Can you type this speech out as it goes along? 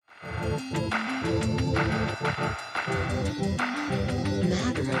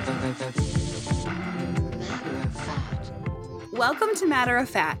Welcome to Matter of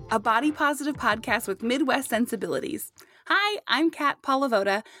Fat, a body-positive podcast with Midwest sensibilities. Hi, I'm Kat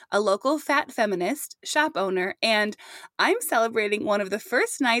Polavoda, a local fat feminist, shop owner, and I'm celebrating one of the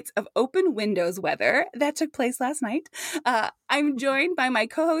first nights of open windows weather that took place last night. I'm joined by my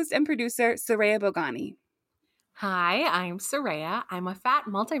co-host and producer, Soraya Bogani. Hi, I'm Soraya. I'm a fat,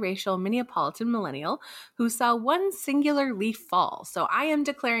 multiracial Minneapolitan millennial who saw one singular leaf fall, so I am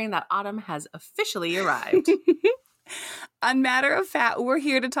declaring that autumn has officially arrived. On Matter of Fat, we're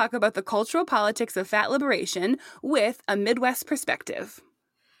here to talk about the cultural politics of fat liberation with a Midwest perspective.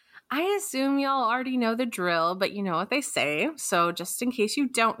 I assume y'all already know the drill, but you know what they say. So just in case you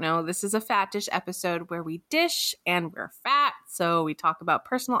don't know, this is a Fat Dish episode where we dish and we're fat. So we talk about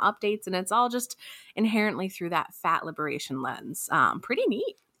personal updates and it's all just inherently through that fat liberation lens. Pretty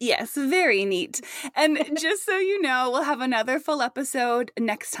neat. Yes, very neat. And just so you know, we'll have another full episode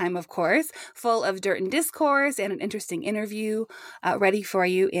next time, of course, full of dirt and discourse and an interesting interview ready for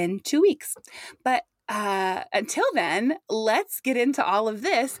you in 2 weeks. But until then, let's get into all of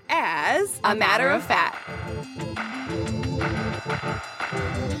this as a matter of fat.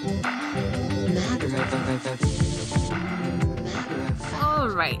 All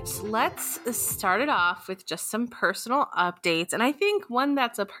right, let's start it off with just some personal updates. And I think one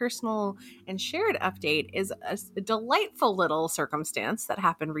that's a personal and shared update is a delightful little circumstance that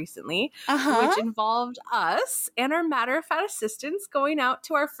happened recently, which involved us and our Matter of Fat assistants going out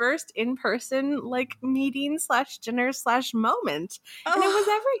to our first in-person meeting / dinner / moment. And it was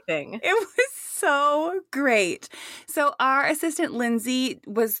everything. It was so great. So our assistant, Lindsay,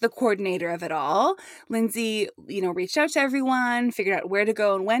 was the coordinator of it all. Lindsay, reached out to everyone, figured out where to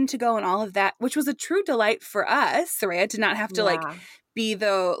go and when to go and all of that, which was a true delight for us. Soraya did not have to be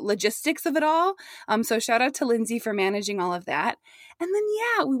the logistics of it all. So shout out to Lindsay for managing all of that. And then,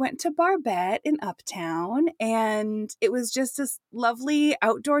 we went to Barbette in Uptown and it was just this lovely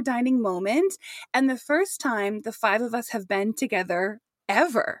outdoor dining moment. And the first time the five of us have been together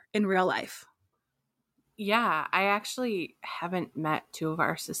ever in real life. Yeah, I actually haven't met two of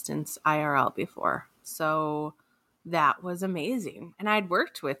our assistants IRL before. So that was amazing. And I'd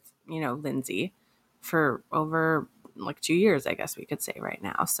worked with, Lindsay for over 2 years, I guess we could say right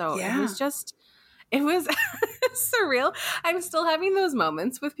now. So it was surreal. I'm still having those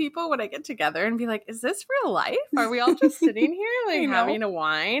moments with people when I get together and be like, is this real life? Are we all just sitting here having a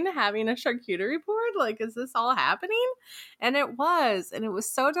wine, having a charcuterie board? Is this all happening? And it was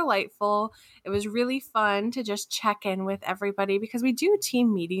so delightful. It was really fun to just check in with everybody because we do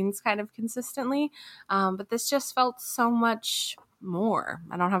team meetings kind of consistently. But this just felt so much more.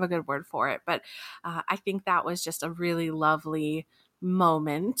 I don't have a good word for it, but I think that was just a really lovely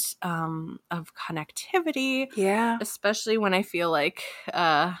moment of connectivity. Yeah. Especially when I feel like,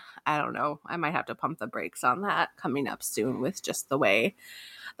 I don't know, I might have to pump the brakes on that coming up soon with just the way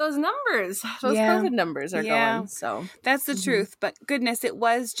those COVID numbers are going. So that's the truth. But goodness, it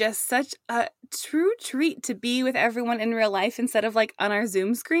was just such a true treat to be with everyone in real life instead of on our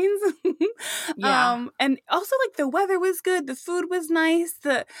Zoom screens. And also the weather was good. The food was nice.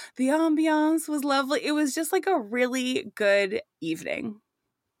 The ambiance was lovely. It was just a really good evening.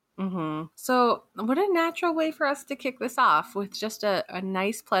 Mm-hmm. So what a natural way for us to kick this off with just a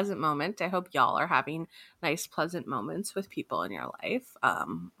nice, pleasant moment. I hope y'all are having nice, pleasant moments with people in your life.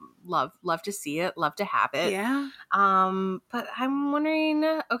 Love to see it. Love to have it. Yeah. But I'm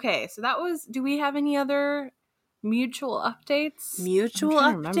wondering, okay, so that was, do we have any other mutual updates? Mutual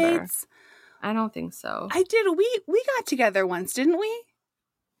updates? I don't think so. I did. We got together once, didn't we?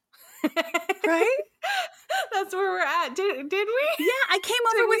 Right? That's where we're at. Did we? Yeah, I came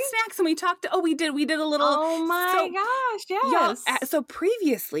over with snacks and we talked. We did a little. Oh my gosh, yes. So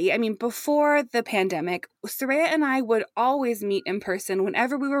previously, before the pandemic, Soraya and I would always meet in person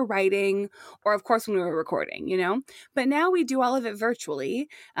whenever we were writing or, of course, when we were recording, But now we do all of it virtually.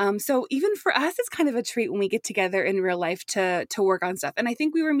 So even for us, it's kind of a treat when we get together in real life to work on stuff. And I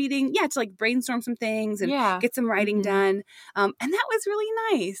think we were meeting, to brainstorm some things and get some writing done. And that was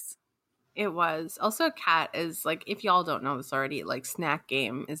really nice. It was. Also, Kat is if y'all don't know this already, snack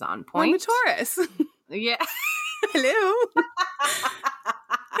game is on point. I'm a Taurus. Yeah. Hello.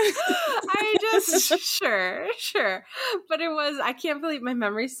 I Sure. But it was, I can't believe my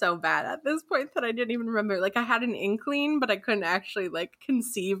memory's so bad at this point that I didn't even remember. Like, I had an inkling, but I couldn't actually like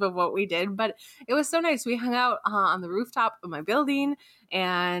conceive of what we did. But it was so nice. We hung out on the rooftop of my building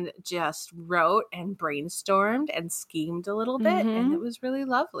and just wrote and brainstormed and schemed a little bit. And it was really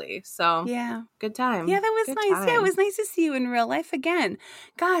lovely. So Yeah. good time. Yeah, that was Good nice. time. Yeah, it was nice to see you in real life again.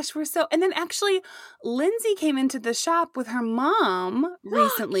 Gosh, and then actually Lindsay came into the shop with her mom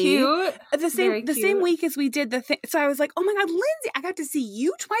recently. Cute. The Very same cute. week as we did the thing. So I was like, oh my God, Lindsay, I got to see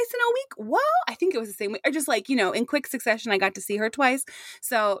you twice in a week. Whoa. I think it was the same week. Or just like, in quick succession, I got to see her twice.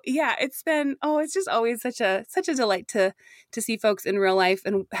 So yeah, it's just always such a delight to see folks in real life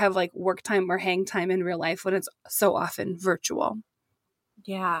and have like work time or hang time in real life when it's so often virtual.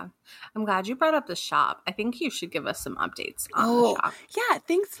 Yeah. I'm glad you brought up the shop. I think you should give us some updates on the shop. Yeah.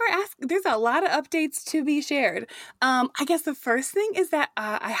 Thanks for asking. There's a lot of updates to be shared. I guess the first thing is that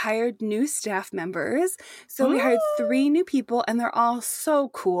I hired new staff members. So we hired 3 new people and they're all so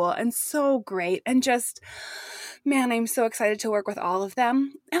cool and so great and just, man, I'm so excited to work with all of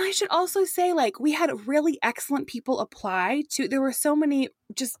them. And I should also say, like, we had really excellent people apply to. There were so many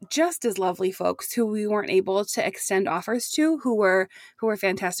just as lovely folks who we weren't able to extend offers to who were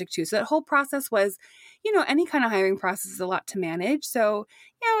fantastic too. So that whole process was, any kind of hiring process is a lot to manage. So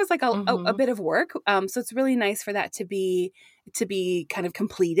yeah, it was like a bit of work. So it's really nice for that to be kind of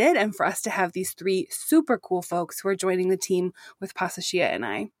completed and for us to have these 3 super cool folks who are joining the team with Pasashia and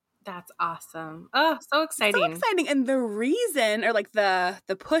I. That's awesome. Oh, so exciting. So exciting. And the reason, or like the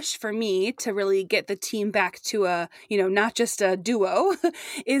push for me to really get the team back to a, not just a duo,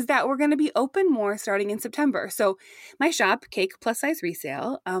 is that we're going to be open more starting in September. So my shop, Cake Plus Size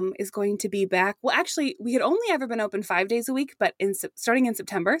Resale, is going to be back. Well, actually, we had only ever been open 5 days a week, but starting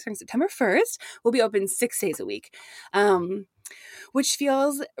September 1st, we'll be open 6 days a week. Which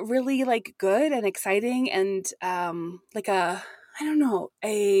feels really like good and exciting and like a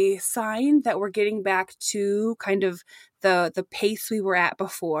sign that we're getting back to kind of the pace we were at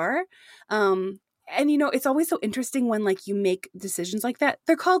before. And, it's always so interesting when like you make decisions like that.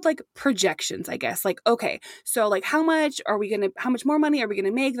 They're called like projections, I guess. Like, okay, so like how much more money are we going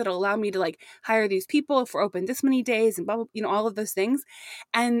to make that'll allow me to like hire these people if we're open this many days and blah, blah, all of those things.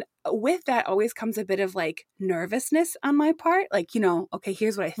 And with that always comes a bit of like nervousness on my part. Like, okay,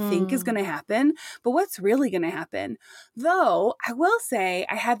 here's what I think is going to happen, but what's really going to happen? Though I will say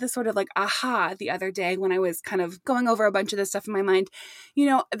I had this sort of like aha the other day when I was kind of going over a bunch of this stuff in my mind.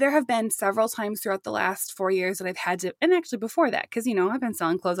 There have been several times throughout the last 4 years that I've had to, and actually before that, because, I've been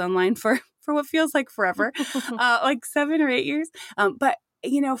selling clothes online for what feels like forever, like 7 or 8 years. But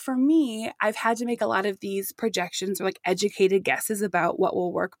for me, I've had to make a lot of these projections or like educated guesses about what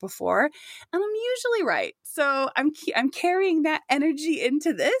will work before, and I'm usually right. So I'm carrying that energy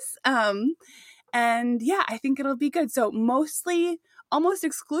into this. And yeah, I think it'll be good. So mostly almost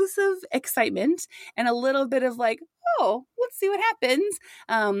exclusive excitement and a little bit of like, oh, let's see what happens.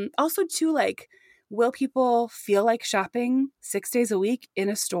 Also too, like, will people feel like shopping 6 days a week in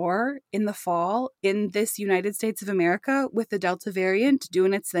a store in the fall in this United States of America with the Delta variant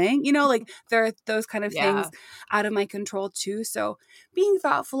doing its thing? Like there are those kind of things out of my control too. So being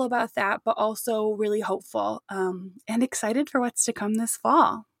thoughtful about that, but also really hopeful and excited for what's to come this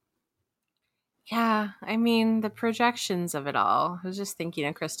fall. Yeah, I mean, the projections of it all. I was just thinking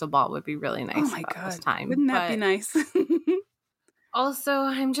a crystal ball would be really nice about this time. Wouldn't that be nice? Also,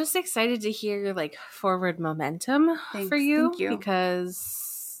 I'm just excited to hear like forward momentum for you. Thank you.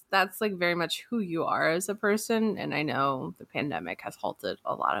 Because that's like very much who you are as a person. And I know the pandemic has halted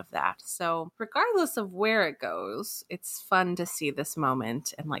a lot of that. So regardless of where it goes, it's fun to see this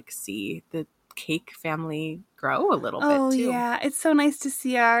moment and like see the Cake family grow a little bit too. Oh yeah, it's so nice to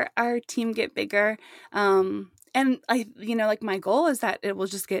see our team get bigger. And I, like my goal is that it will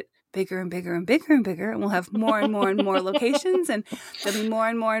just get bigger and bigger and bigger and bigger, and we'll have more and more and more locations, and there'll be more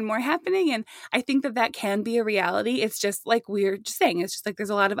and more and more happening. And I think that can be a reality. It's just like we're just saying, it's just like there's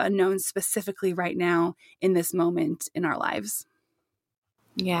a lot of unknowns specifically right now in this moment in our lives.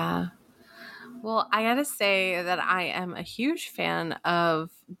 Yeah. Well, I got to say that I am a huge fan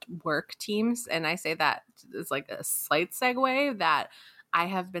of work teams. And I say that as like a slight segue that I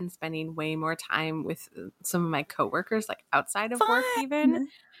have been spending way more time with some of my coworkers, like outside of work even.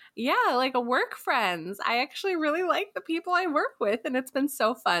 Yeah, like work friends. I actually really like the people I work with. And it's been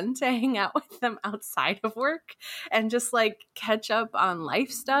so fun to hang out with them outside of work and just like catch up on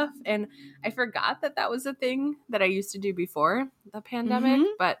life stuff. And I forgot that was a thing that I used to do before the pandemic.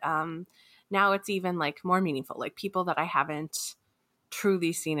 But now it's even like more meaningful, like people that I haven't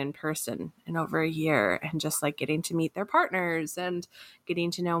truly seen in person in over a year, and just like getting to meet their partners and getting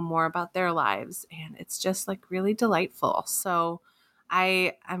to know more about their lives. And it's just like really delightful. So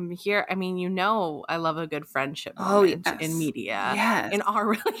I'm here. I mean, I love a good friendship moment in media, in our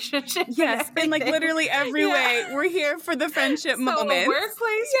relationship. Yes. In like literally every way. We're here for the friendship moment.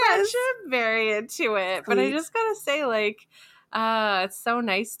 Workplace friendship, very into it. Sweet. But I just gotta say, like, it's so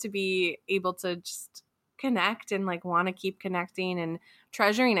nice to be able to just connect and like want to keep connecting and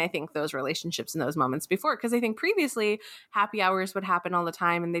treasuring, I think, those relationships and those moments before. Because I think previously happy hours would happen all the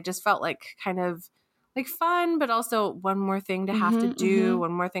time and they just felt like kind of like fun, but also one more thing to have to do,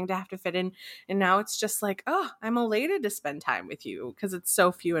 one more thing to have to fit in. And now it's just like, oh, I'm elated to spend time with you because it's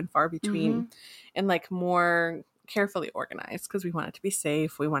so few and far between and like more carefully organized because we want it to be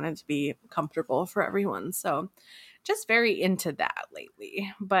safe. We want it to be comfortable for everyone. So just very into that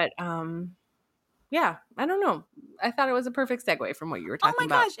lately. But yeah, I don't know. I thought it was a perfect segue from what you were talking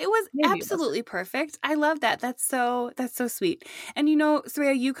about. Oh my gosh, it was absolutely perfect. I love that. That's so sweet. And you know,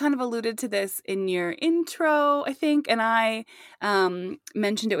 Soraya, you kind of alluded to this in your intro, I think, and I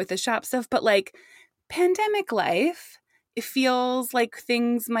mentioned it with the shop stuff, but like pandemic life, it feels like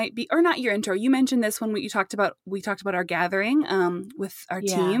things might be, or not your intro. You mentioned this when we talked about our gathering with our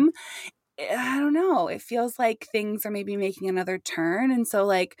team. I don't know. It feels like things are maybe making another turn. And so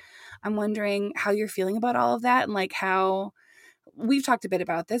like, I'm wondering how you're feeling about all of that and like how we've talked a bit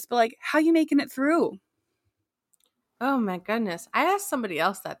about this, but like how you making it through? Oh my goodness. I asked somebody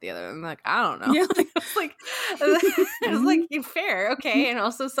else that the other day. I'm like, I don't know. Yeah. It's like fair. Okay. And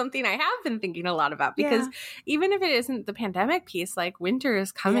also something I have been thinking a lot about because even if it isn't the pandemic piece, like winter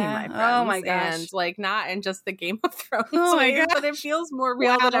is coming, my friends. Oh my gosh. And like not in just the Game of Thrones way, but it feels more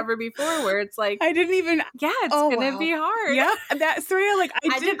real than ever before where it's like, I didn't even. Yeah, it's going to be hard. Yep. That's Soraya. Like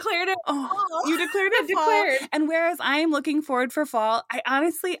I declared it. Oh, you declared it fall. And whereas I'm looking forward for fall, I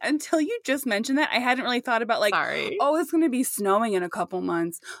honestly, until you just mentioned that, I hadn't really thought about like, oh, it's going to be snowing in a couple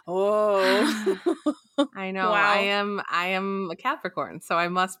months. Oh, I know. Wow. I am a Capricorn, so I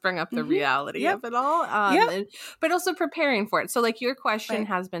must bring up the reality of it all. But also preparing for it. So like your question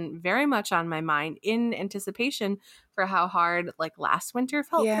has been very much on my mind in anticipation for how hard like last winter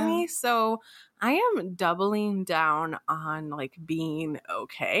felt for me. So I am doubling down on like being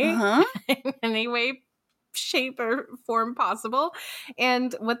okay in any way, shape, or form possible.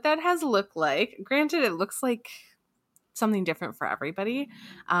 And what that has looked like, granted, it looks like something different for everybody.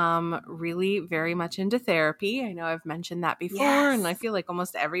 Really very much into therapy. I know I've mentioned that before, and I feel like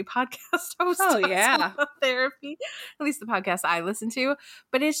almost every podcast host talks about therapy, at least the podcast I listen to.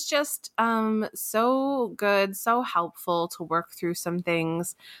 But it's just so good, so helpful to work through some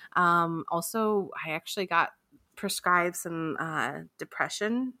things. Also, I actually got prescribed some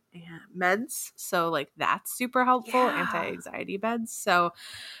depression meds, so like that's super helpful, anti-anxiety meds. So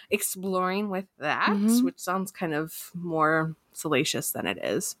exploring with that, which sounds kind of more salacious than it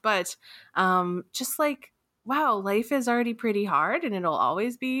is, but just like, wow, life is already pretty hard and it'll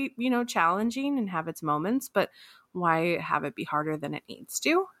always be, challenging and have its moments, but why have it be harder than it needs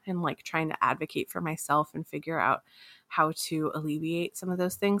to? And like trying to advocate for myself and figure out how to alleviate some of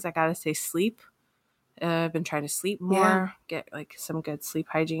those things. I gotta say, sleep. I've been trying to sleep more, get like some good sleep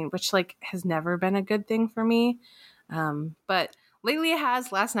hygiene, which like has never been a good thing for me. But lately it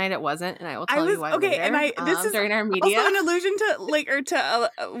has. Last night it wasn't, and I will tell you why later. And this is during our media. Also an allusion to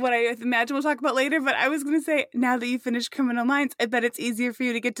what I imagine we'll talk about later. But I was going to say, now that you finished Criminal Minds, I bet it's easier for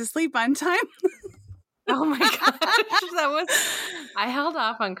you to get to sleep on time. Oh my gosh, I held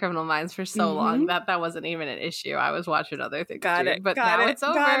off on Criminal Minds for so long that wasn't even an issue. I was watching other things but now it's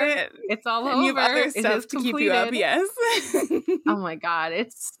over. It's all over. You have other stuff to keep you up. Yes. Oh my God,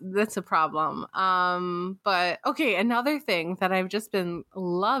 that's a problem. But okay, another thing that I've just been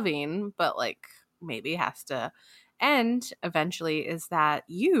loving, but like maybe has to end eventually, is that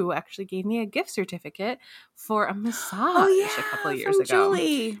you actually gave me a gift certificate for a massage a couple of years ago.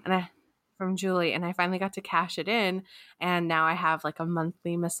 From Julie, and I finally got to cash it in, and now I have like a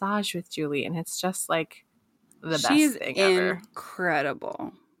monthly massage with Julie, and it's just like the best thing ever.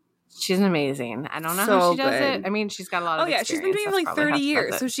 Incredible. She's amazing. I don't know how she does it. I mean, she's got a lot of experience. She's been doing it for like 30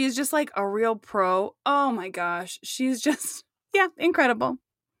 years, so she's just like a real pro. Oh my gosh, she's just incredible.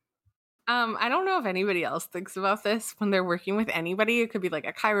 I don't know if anybody else thinks about this when they're working with anybody. It could be like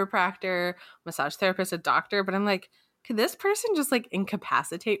a chiropractor, massage therapist, a doctor, but I'm like, could this person just like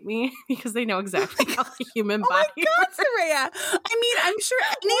incapacitate me because they know exactly how the human body works? Oh my God, Soraya. I mean, I'm sure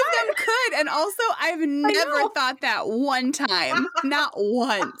any of them could. And also, I've never thought that one time. Not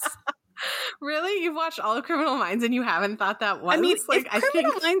once. Really? You've watched all of Criminal Minds and you haven't thought that once? I mean, like,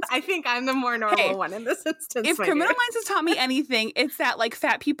 Minds, I think I'm the more normal one in this instance. If Criminal Minds has taught me anything, it's that like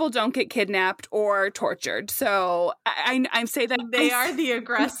fat people don't get kidnapped or tortured. So I'm saying that they are the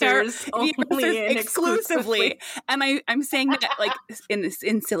aggressors, exclusively. And I'm saying that like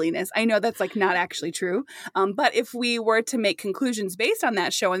in silliness. I know that's like not actually true. But if we were to make conclusions based on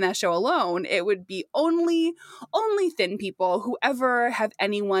that show and that show alone, it would be only thin people who ever have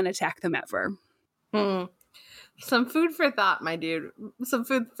anyone attack them ever. Some food for thought, my dude. Some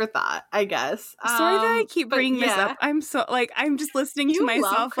food for thought, I guess. Sorry that I keep bringing this up. I'm just listening to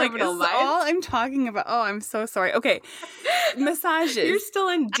myself. Like, this is all I'm talking about. Oh, I'm so sorry. Okay. Massages. You're still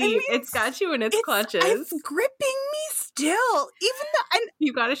in deep. It's got you in its clutches. It's gripping me still. Even though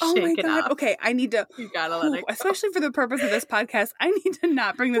you gotta shake it up. Okay, I need to. You gotta let it go. Especially for the purpose of this podcast, I need to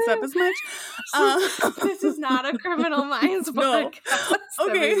not bring this up as much. This is not a Criminal Minds podcast.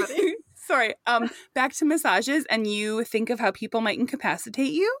 Okay. Everybody. Sorry. Back to massages, and you think of how people might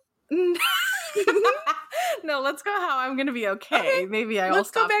incapacitate you? No, let's go how I'm going to be okay. Maybe I will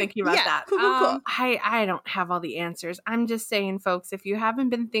stop thinking about that. Cool. I don't have all the answers. I'm just saying, folks, if you haven't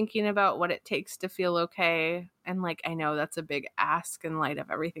been thinking about what it takes to feel okay, and like I know that's a big ask in light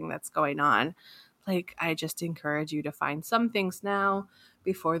of everything that's going on, like I just encourage you to find some things now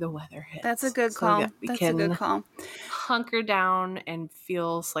before the weather hits. That's a good call. That's a good call. Hunker down and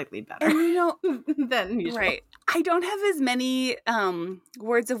feel slightly better. And than usual. Right. I don't have as many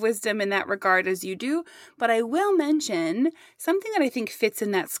words of wisdom in that regard as you do, but I will mention something that I think fits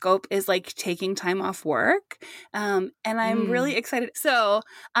in that scope is like taking time off work. And I'm really excited. So,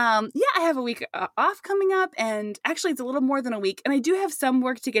 I have a week off coming up, and actually it's a little more than a week, and I do have some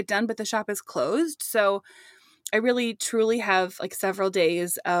work to get done, but the shop is closed. So I really truly have like several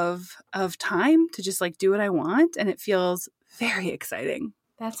days of time to just like do what I want, and it feels very exciting.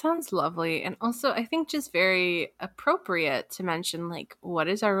 That sounds lovely. And also I think just very appropriate to mention like what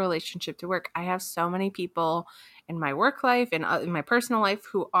is our relationship to work? I have so many people in my work life and in my personal life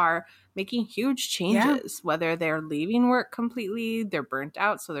who are making huge changes, whether they're leaving work completely, they're burnt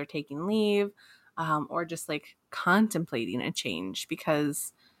out, so they're taking leave, or just like contemplating a change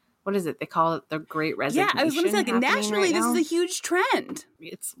because what is it? They call it the Great Resignation. Yeah, I was going to say, like, nationally, this is a huge trend.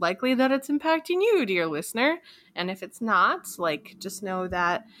 It's likely that it's impacting you, dear listener. And if it's not, like, just know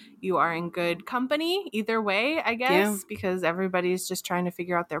that you are in good company either way, I guess, because everybody's just trying to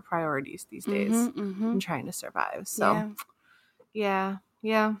figure out their priorities these days and trying to survive. So, yeah.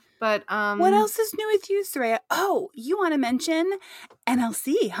 But what else is new with you, Soraya? Oh, you want to mention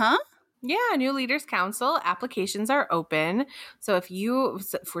NLC, huh? Yeah, New Leaders Council applications are open. So if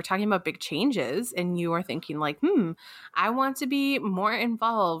we're talking about big changes and you are thinking like, I want to be more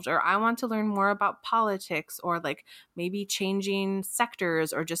involved, or I want to learn more about politics, or like maybe changing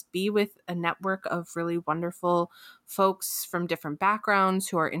sectors, or just be with a network of really wonderful folks from different backgrounds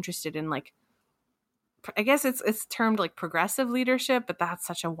who are interested in like, I guess it's termed like progressive leadership, but that's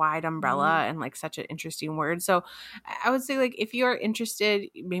such a wide umbrella and like such an interesting word. So I would say like if you are interested,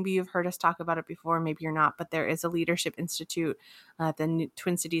 maybe you've heard us talk about it before, maybe you're not, but there is a Leadership Institute, the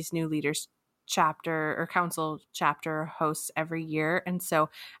Twin Cities New Leaders chapter or council chapter hosts every year. And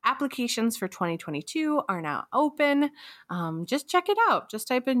so applications for 2022 are now open. Just check it out. Just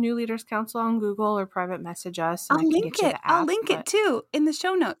type in New Leaders Council on Google or private message us. And I'll link it too in the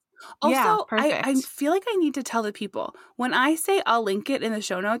show notes. Also, I feel like I need to tell the people, when I say I'll link it in the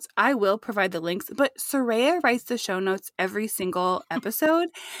show notes, I will provide the links, but Soraya writes the show notes every single episode.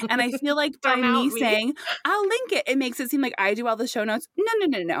 And I feel like by me saying, I'll link it, it makes it seem like I do all the show notes.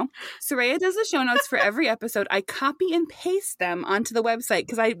 No. Soraya does the show notes for every episode. I copy and paste them onto the website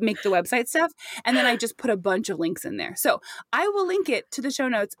because I make the website stuff. And then I just put a bunch of links in there. So I will link it to the show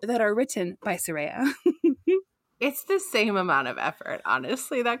notes that are written by Soraya. It's the same amount of effort,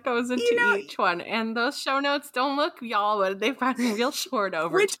 honestly, that goes into each one. And those show notes don't look, y'all, but they've gotten real short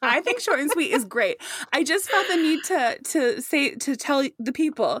over Which time. I think short and sweet is great. I just felt the need to tell the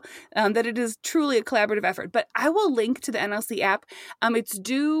people that it is truly a collaborative effort. But I will link to the NLC app. It's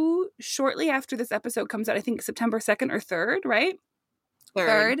due shortly after this episode comes out, I think September 2nd or 3rd, right?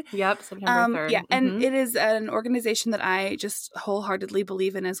 3rd. Yep, September 3rd. Yeah, and it is an organization that I just wholeheartedly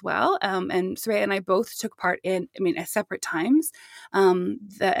believe in as well. And Soraya and I both took part in, at separate times, the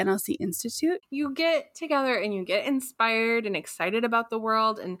NLC Institute. You get together and you get inspired and excited about the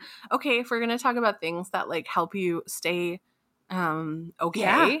world. And okay, if we're going to talk about things that like help you stay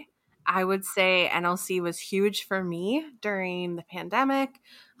okay, I would say NLC was huge for me during the pandemic,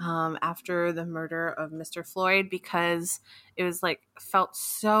 after the murder of Mr. Floyd, because it was like felt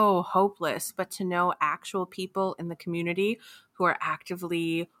so hopeless, but to know actual people in the community who are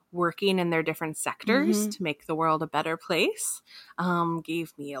actively working in their different sectors to make the world a better place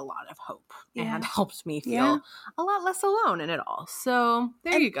gave me a lot of hope and helped me feel a lot less alone in it all. So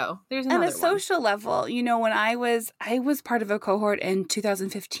there you go. There's another one. On a social level, you know, when I was part of a cohort in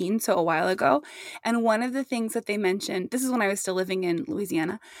 2015, so a while ago, and one of the things that they mentioned, this is when I was still living in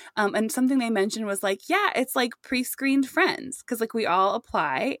Louisiana, and something they mentioned was like, yeah, it's like pre-screened friends, because like we all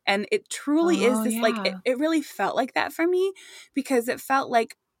apply, and it truly is this like it really felt like that for me, because it felt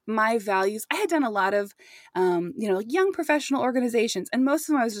like my values. I had done a lot of, young professional organizations, and most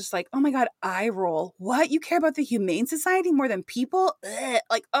of them I was just like, oh my God, eye roll. What? You care about the Humane Society more than people? Ugh.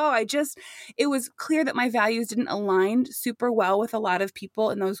 Like, it was clear that my values didn't align super well with a lot of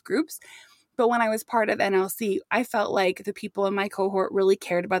people in those groups. But when I was part of NLC, I felt like the people in my cohort really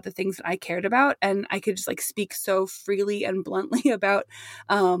cared about the things that I cared about, and I could just like speak so freely and bluntly about,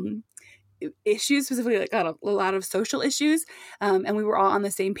 issues, specifically like a lot of social issues, and we were all on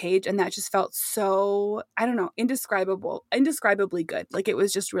the same page, and that just felt so, I don't know, indescribably good. Like it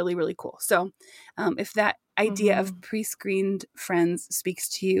was just really, really cool. So if that idea of pre-screened friends speaks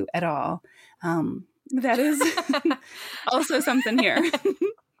to you at all, that is also something here.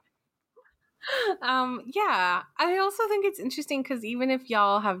 I also think it's interesting because even if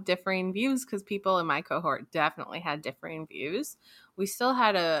y'all have differing views, because people in my cohort definitely had differing views, we still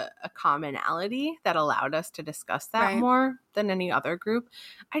had a commonality that allowed us to discuss that more than any other group.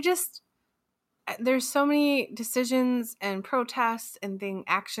 There's so many decisions and protests and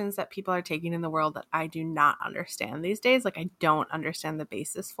actions that people are taking in the world that I do not understand these days. Like I don't understand the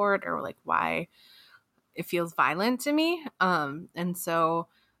basis for it, or like why it feels violent to me. And so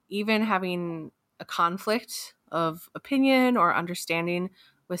even having a conflict of opinion or understanding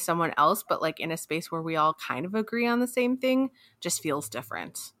with someone else, but like in a space where we all kind of agree on the same thing, just feels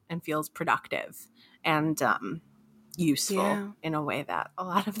different and feels productive and useful in a way that a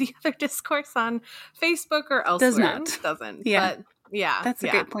lot of the other discourse on Facebook or elsewhere doesn't. Yeah. But yeah. That's a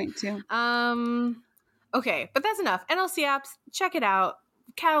great point too. Okay, but that's enough. NLC apps, check it out.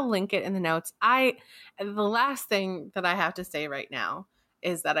 Kat will link it in the notes. The last thing that I have to say right now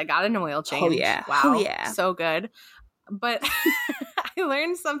is that I got an oil change. Oh yeah. Wow. Oh yeah. So good. But I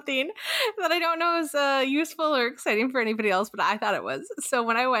learned something that I don't know is useful or exciting for anybody else, but I thought it was. So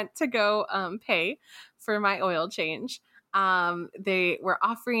when I went to go pay for my oil change, they were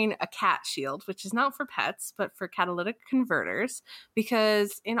offering a cat shield, which is not for pets, but for catalytic converters,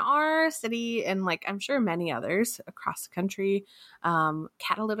 because in our city and like I'm sure many others across the country,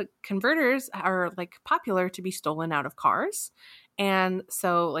 catalytic converters are like popular to be stolen out of cars. And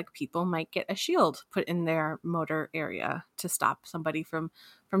so like people might get a shield put in their motor area to stop somebody from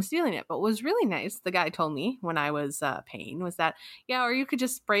stealing it. But what was really nice, the guy told me when I was paying, was that, or you could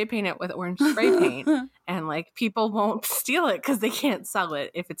just spray paint it with orange spray paint and like people won't steal it because they can't sell it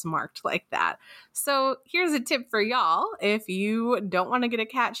if it's marked like that. So here's a tip for y'all. If you don't want to get a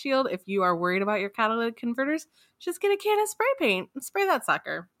cat shield, if you are worried about your catalytic converters, just get a can of spray paint and spray that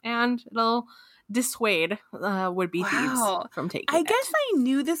sucker, and it'll dissuade would-be thieves from taking it. I guess I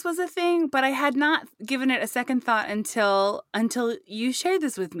knew this was a thing, but I had not given it a second thought until you shared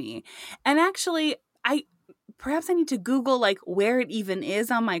this with me. And actually, perhaps I need to Google like where it even is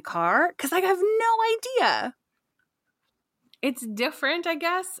on my car, because I have no idea. It's different, I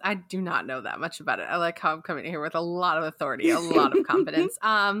guess. I do not know that much about it. I like how I'm coming here with a lot of authority, a lot of confidence.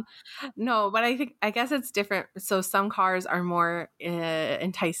 No, but I guess it's different. So some cars are more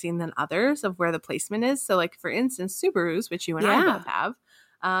enticing than others of where the placement is. So like, for instance, Subarus, which you and I both have,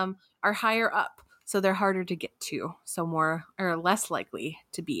 are higher up. So they're harder to get to. So more or less likely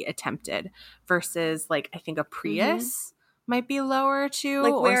to be attempted versus like, I think a Prius might be lower too,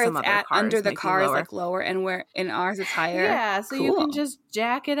 like where or some it's other at cars under the might car be is lower. like lower, and where in ours it's higher. Yeah, so you can just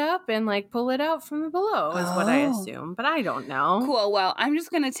jack it up and like pull it out from below is what I assume, but I don't know. Cool. Well, I'm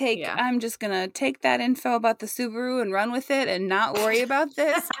just gonna take that info about the Subaru and run with it and not worry about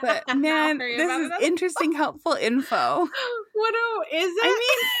this. But man, this is interesting, helpful info. What is it? I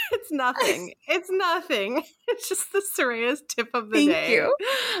mean, it's nothing. It's nothing. It's just the Soraya's tip of the day. Thank you.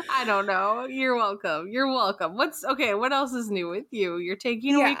 I don't know. You're welcome. You're welcome. What else is new with you? You're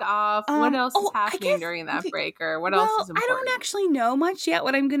taking a week off. What else is happening during that break, or what else is important? I don't actually know much yet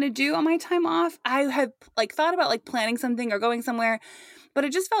what I'm going to do on my time off. I had like thought about like planning something or going somewhere, but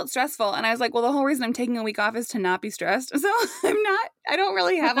it just felt stressful. And I was like, well, the whole reason I'm taking a week off is to not be stressed. So I don't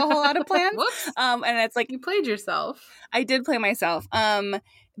really have a whole lot of plans. And it's like, you played yourself. I did play myself.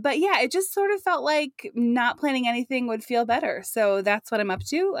 But yeah, it just sort of felt like not planning anything would feel better. So that's what I'm up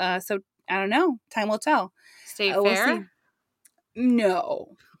to. So I don't know. Time will tell. State fair? We'll see.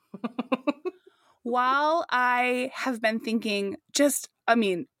 No. while I have been thinking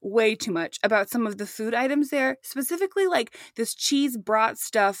way too much about some of the food items there, specifically like this cheese brat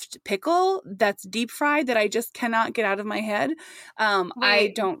stuffed pickle that's deep fried that I just cannot get out of my head.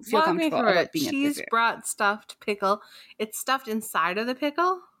 I don't feel comfortable about being at the cheese fair. brat stuffed pickle. It's stuffed inside of the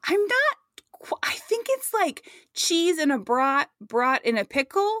pickle? I think it's like cheese in a brat in a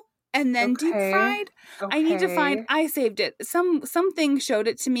pickle and then deep fried. Okay. I need to find, I saved it. Something showed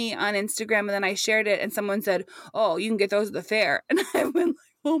it to me on Instagram and then I shared it and someone said, oh, you can get those at the fair. And I've been like,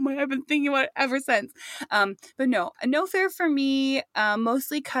 oh my, I've been thinking about it ever since. But no fair for me,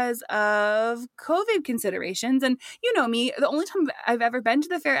 mostly because of COVID considerations. And you know me, the only time I've ever been to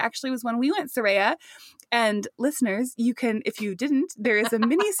the fair actually was when we went, Soraya. And listeners, you can, if you didn't, there is a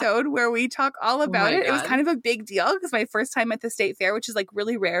mini-sode where we talk all about it. God. It was kind of a big deal because my first time at the state fair, which is like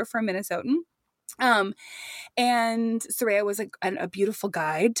really rare for a Minnesotan. And Soraya was a beautiful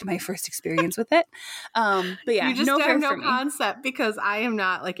guide to my first experience with it. But yeah, you just have no concept because I am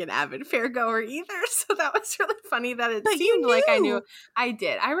not like an avid fair goer either. So that was really funny that it seemed like I knew. I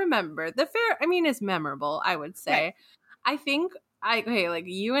did. I remember the fair. I mean, is memorable, I would say. Right. I think like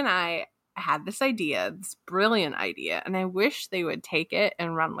you and I had this brilliant idea, and I wish they would take it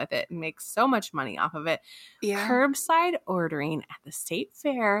and run with it and make so much money off of it. Yeah. Curbside ordering at the state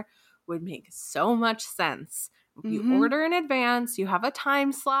fair would make so much sense. If you order in advance, you have a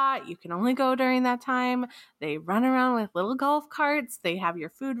time slot, you can only go during that time. They run around with little golf carts, they have your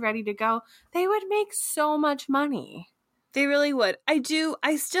food ready to go. They would make so much money. They really would.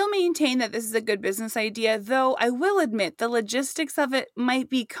 I still maintain that this is a good business idea, though I will admit the logistics of it might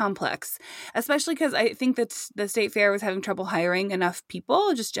be complex, especially because I think that the state fair was having trouble hiring enough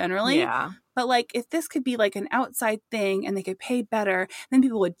people just generally. Yeah. But like if this could be like an outside thing and they could pay better, then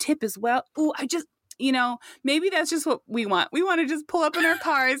people would tip as well. Ooh, maybe that's just what we want. We want to just pull up in our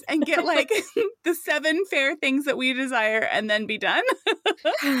cars and get like the 7 fair things that we desire and then be done.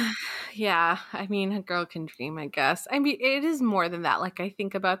 Yeah. I mean, a girl can dream, I guess. I mean, it is more than that. Like I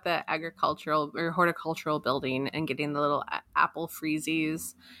think about the agricultural or horticultural building and getting the little apple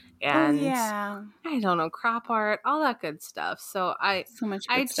freezies and I don't know, crop art, all that good stuff. So I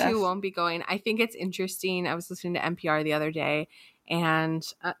too won't be going. I think it's interesting. I was listening to NPR the other day and,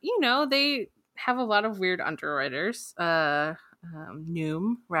 they have a lot of weird underwriters,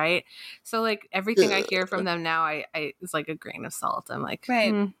 Noom, right? So like everything I hear from them now, I is like a grain of salt. I'm like,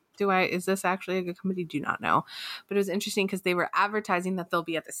 is this actually a good company? Do not know. But it was interesting because they were advertising that they'll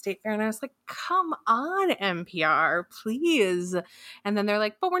be at the state fair. And I was like, come on, NPR, please. And then they're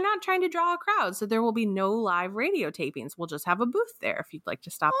like, but we're not trying to draw a crowd. So there will be no live radio tapings. We'll just have a booth there if you'd like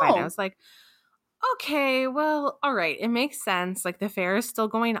to stop by. And I was like, okay, well, all right. It makes sense. Like the fair is still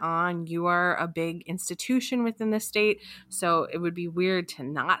going on. You are a big institution within the state. So it would be weird to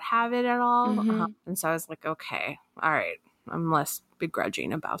not have it at all. And so I was like, okay, all right. I'm less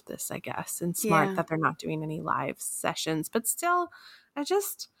begrudging about this, I guess. And smart that they're not doing any live sessions. But still, I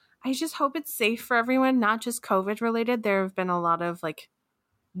just hope it's safe for everyone, not just COVID related. There have been a lot of like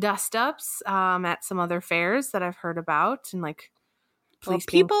dust ups at some other fairs that I've heard about and like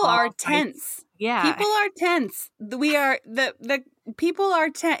people are tense. Yeah. People are tense. The people are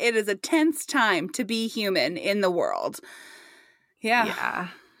tense. It is a tense time to be human in the world. Yeah. Yeah.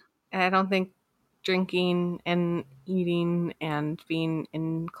 And I don't think drinking and eating and being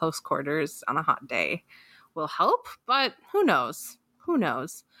in close quarters on a hot day will help, but who knows?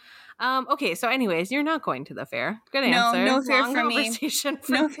 Okay, so anyways, you're not going to the fair. Good answer. No fair for me.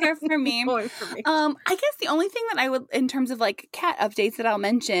 No fair for me. I guess the only thing that I would, in terms of like cat updates that I'll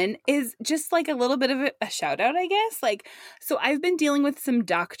mention is just like a little bit of a shout out, I guess. Like, so I've been dealing with some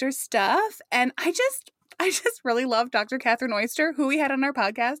doctor stuff and I just really love Dr. Catherine Oyster, who we had on our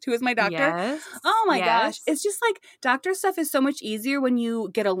podcast, who is my doctor. Yes. Oh my gosh. It's just like doctor stuff is so much easier when you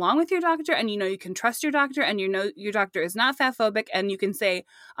get along with your doctor and you can trust your doctor and your doctor is not fat phobic and you can say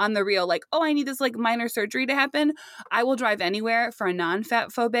on the real, like, oh, I need this like minor surgery to happen. I will drive anywhere for a non-fat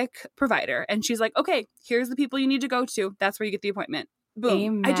phobic provider. And she's like, okay, here's the people you need to go to. That's where you get the appointment. Boom.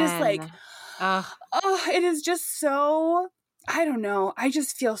 Amen. I just like, it is just so... I don't know. I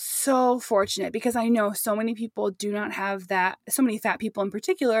just feel so fortunate because I know so many people do not have that. So many fat people in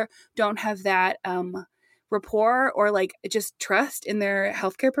particular don't have that rapport or like just trust in their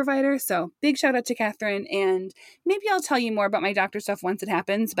healthcare provider. So big shout out to Catherine. And maybe I'll tell you more about my doctor stuff once it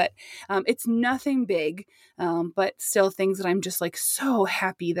happens, but it's nothing big, but still things that I'm just like so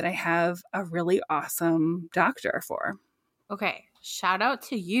happy that I have a really awesome doctor for. Okay. Shout out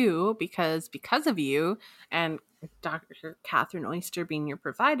to you because of you and Dr. Catherine Oyster being your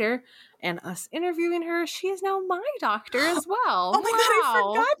provider and us interviewing her, she is now my doctor as well. Oh my God, I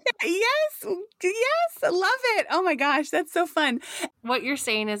forgot that. Yes. Yes, I love it. Oh my gosh, that's so fun. What you're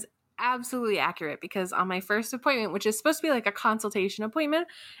saying is absolutely accurate, because on my first appointment, which is supposed to be like a consultation appointment,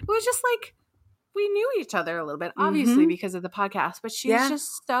 it was just like we knew each other a little bit, obviously, because of the podcast, but she's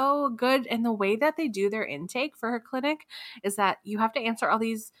just so good. And the way that they do their intake for her clinic is that you have to answer all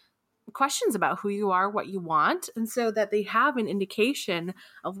these questions about who you are, what you want, and so that they have an indication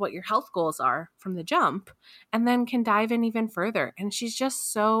of what your health goals are from the jump, and then can dive in even further. And she's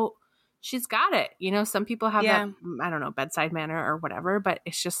just so, she's got it. You know, some people have that, I don't know, bedside manner or whatever, but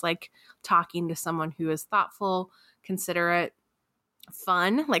it's just like talking to someone who is thoughtful, considerate,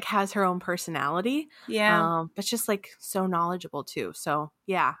 fun, like has her own personality, but just like so knowledgeable too. So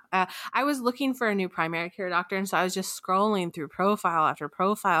I was looking for a new primary care doctor, and so I was just scrolling through profile after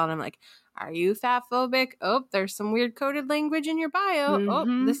profile, and I'm like, are you fat phobic? Oh, there's some weird coded language in your bio.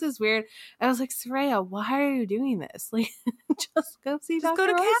 Oh, this is weird. And I was like, Soraya, why are you doing this? Like, just go see just Dr.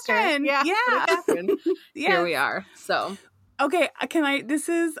 go to Oyster. Catherine. Go to Catherine. Here we are. So okay, this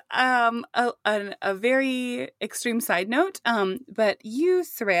is a very extreme side note, but you,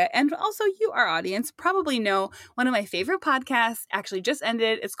 Soraya, and also you, our audience, probably know one of my favorite podcasts actually just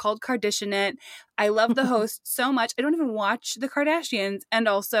ended. It's called Kardashian. I love the host so much. I don't even watch the Kardashians, and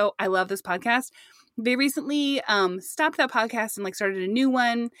also I love this podcast. They recently stopped that podcast and like started a new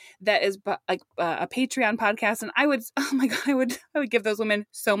one that is like a Patreon podcast. And I would give those women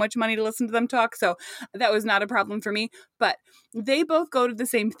so much money to listen to them talk. So that was not a problem for me. But they both go to the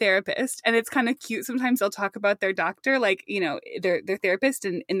same therapist, and it's kind of cute. Sometimes they'll talk about their doctor, like, you know, their therapist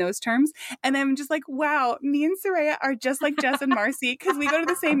in those terms. And I'm just like, wow, me and Soraya are just like Jess and Marcy because we go to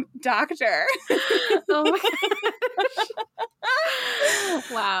the same doctor. Oh my gosh.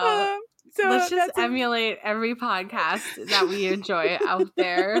 Wow. So let's just emulate every podcast that we enjoy out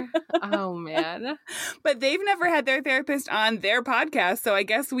there. Oh, man. But they've never had their therapist on their podcast, so I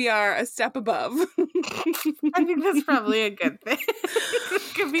guess we are a step above. I think that's probably a good thing.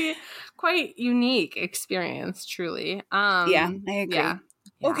 It could be quite unique experience, truly. Yeah, I agree. Yeah.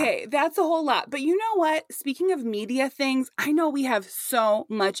 Okay, that's a whole lot. But you know what? Speaking of media things, I know we have so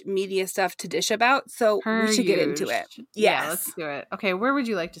much media stuff to dish about, so we should get into it. Yes. Yeah, let's do it. Okay, where would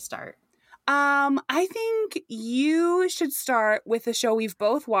you like to start? I think you should start with a show we've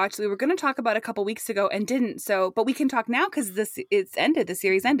both watched. We were going to talk about a couple weeks ago and didn't. So, but we can talk now because it's ended. The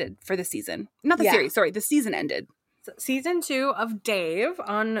series ended for the season. Not the series. Sorry, the season ended. So, season 2 of Dave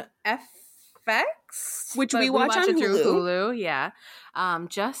on FX, which we watch on Hulu. Yeah,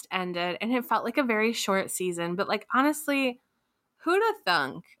 just ended, and it felt like a very short season. But like honestly, who'd have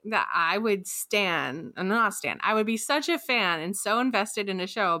thunk that I would I would be such a fan and so invested in a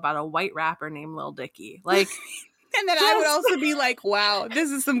show about a white rapper named Lil Dicky. Like, and then I would also be like, wow,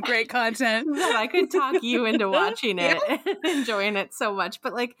 this is some great content. That I could talk you into watching it and enjoying it so much.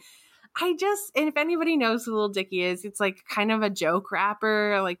 But like, and if anybody knows who Lil Dicky is, it's like kind of a joke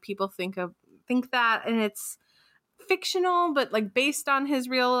rapper. Like people think that, and it's fictional, but like based on his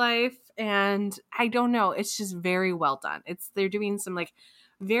real life. And I don't know, it's just very well done. They're doing some like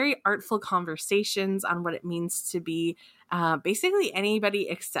very artful conversations on what it means to be basically anybody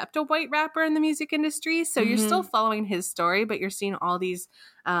except a white rapper in the music industry. So you're still following his story, but you're seeing all these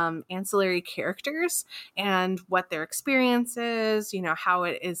ancillary characters and what their experience is, you know, how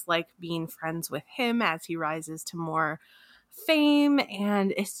it is like being friends with him as he rises to more fame.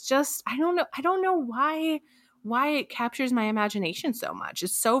 And it's just, I don't know why it captures my imagination so much.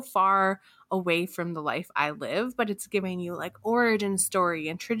 It's so far away from the life I live, but it's giving you like origin story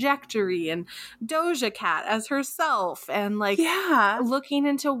and trajectory and Doja Cat as herself, and like looking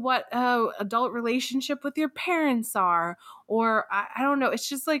into what adult relationship with your parents are, or I don't know. It's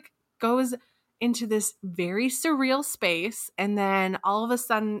just like goes into this very surreal space, and then all of a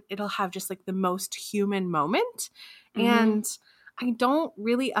sudden it'll have just like the most human moment. And I don't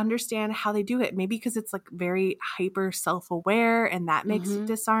really understand how they do it. Maybe because it's like very hyper self-aware and that makes it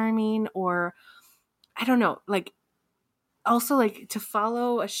disarming, or I don't know. Like also like to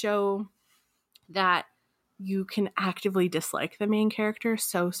follow a show that you can actively dislike the main character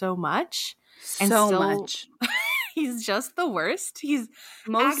so much. He's just the worst. He's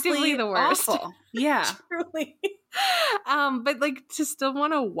mostly actively the worst. Awful. Yeah. Truly. But like to still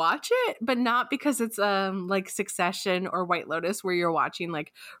want to watch it, but not because it's like Succession or White Lotus where you're watching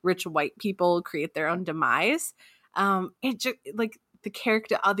like rich white people create their own demise. It just like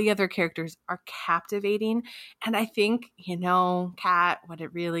the other characters are captivating. And I think, Kat, what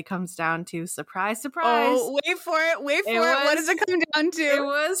it really comes down to, surprise, surprise. Oh, wait for it. What does it come down to? It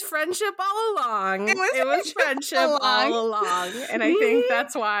was friendship all along. It was friendship all along. And I think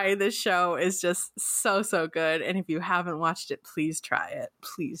that's why this show is just so, so good. And if you haven't watched it, please try it.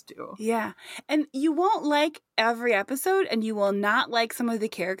 Please do. Yeah. And you won't like every episode and you will not like some of the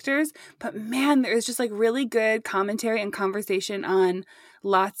characters, but man, there is just like really good commentary and conversation on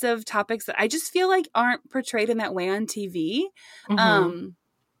lots of topics that I just feel like aren't portrayed in that way on TV. And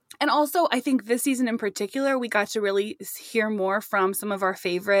also, I think this season in particular, we got to really hear more from some of our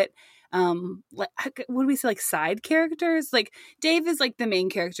favorite, what do we say, like side characters? Like Dave is like the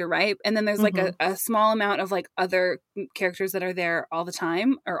main character, right? And then there's like a small amount of like other characters that are there all the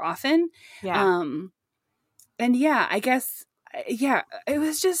time or often. Yeah. And yeah, I guess, yeah, it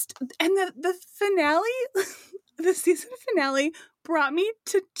was just, and the finale, the season finale brought me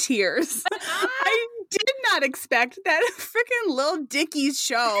to tears. I did not expect that freaking Lil Dicky's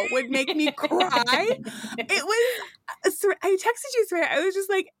show would make me cry. It was, I texted you, Sarah, I was just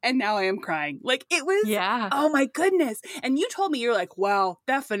like, and now I am crying. Like it was, oh my goodness. And you told me, you're like, wow,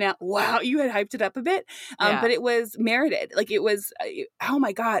 that finale, wow, you had hyped it up a bit. But it was merited. Like it was, oh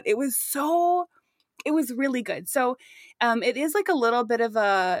my God, it was really good. So it is like a little bit of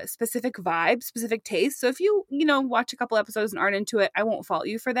a specific vibe, specific taste. So if you watch a couple episodes and aren't into it, I won't fault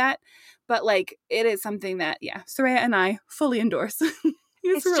you for that. But like it is something that, Soraya and I fully endorse.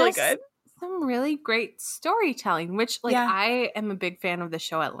 It's really good. Some really great storytelling, which I am a big fan of the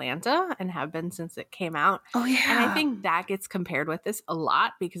show Atlanta and have been since it came out. Oh yeah. And I think that gets compared with this a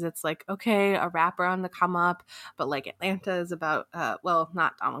lot because it's like, okay, a rapper on the come up, but like Atlanta is about,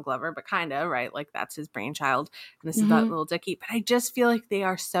 not Donald Glover, but kind of, right? Like that's his brainchild. And this is about Lil Dicky. But I just feel like they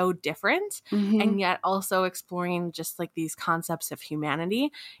are so different and yet also exploring just like these concepts of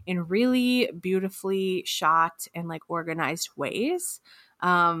humanity in really beautifully shot and like organized ways.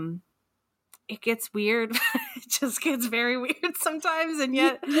 It gets weird. It just gets very weird sometimes. And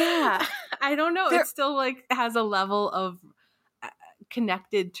yet, I don't know. It still like has a level of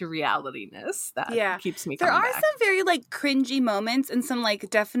connected to realityness that keeps me coming There are back. some very like cringy moments and some like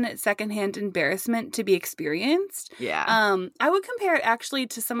definite secondhand embarrassment to be experienced. Yeah. I would compare it actually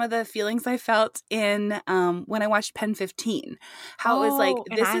to some of the feelings I felt in when I watched Pen 15. How it was like,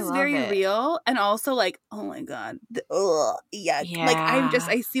 this is very real. And also like, oh my God. Yeah. Like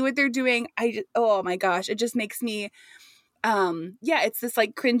I see what they're doing. Oh my gosh. It just makes me it's this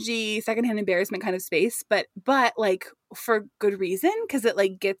like cringy secondhand embarrassment kind of space, but like for good reason, because it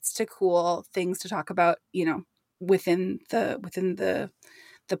like gets to cool things to talk about, within the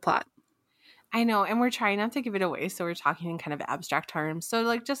plot. I know, and we're trying not to give it away, so we're talking in kind of abstract terms. So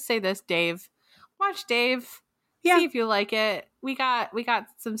like just say this, Dave. Watch Dave. See if you like it. We got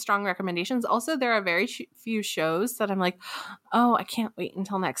some strong recommendations. Also, there are very few shows that I'm like, oh, I can't wait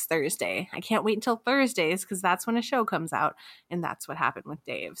until next Thursday. I can't wait until Thursdays because that's when a show comes out. And that's what happened with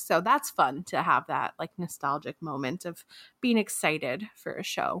Dave. So that's fun to have that like nostalgic moment of being excited for a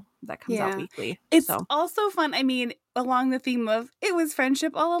show that comes out weekly. It's also fun. I mean, along the theme of it was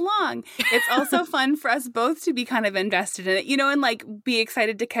friendship all along. It's also fun for us both to be kind of invested in it, and like be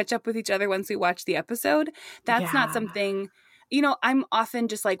excited to catch up with each other once we watch the episode. That's not something, I'm often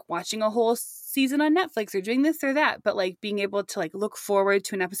just like watching a whole season on Netflix or doing this or that, but like being able to like look forward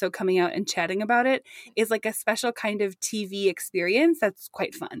to an episode coming out and chatting about it is like a special kind of TV experience that's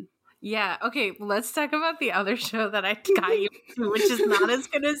quite fun. Yeah. Okay. Let's talk about the other show that I got you to, which is not as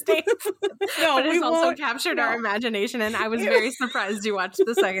good as Dave. But it's also captured our imagination, and I was very surprised you watched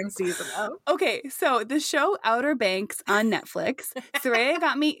the second season of. Okay, so the show Outer Banks on Netflix. Saraya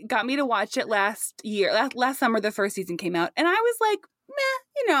got me to watch it last summer. The first season came out, and I was like,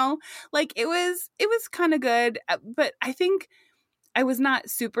 meh, like it was kind of good, but I think I was not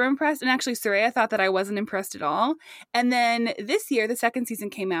super impressed. And actually, Saraya thought that I wasn't impressed at all. And then this year, the second season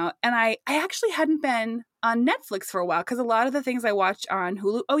came out, and I actually hadn't been on Netflix for a while because a lot of the things I watched are on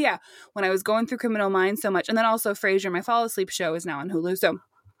Hulu. Oh, yeah, when I was going through Criminal Minds so much. And then also Frasier, my Fall Asleep show, is now on Hulu. So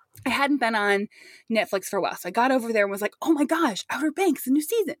I hadn't been on Netflix for a while. So I got over there and was like, oh my gosh, Outer Banks, a new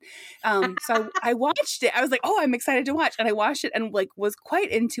season. So I watched it. I was like, oh, I'm excited to watch. And I watched it and like was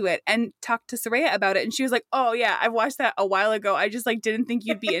quite into it and talked to Saraya about it. And she was like, oh yeah, I watched that a while ago. I just like didn't think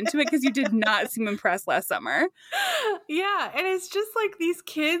you'd be into it because you did not seem impressed last summer. Yeah. And it's just like these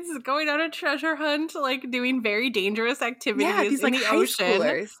kids going on a treasure hunt, like doing very dangerous activities in the ocean.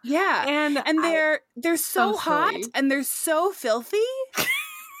 Schoolers. Yeah. And they're so hot and they're so filthy.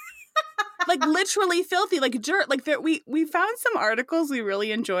 Like literally filthy, like dirt. Like we found some articles we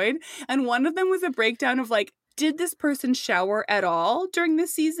really enjoyed, and one of them was a breakdown of like did this person shower at all during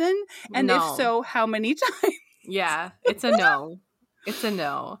this season? And if No. so, how many times? Yeah, it's a no. It's a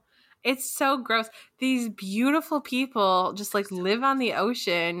no. It's so gross. These beautiful people just like live on the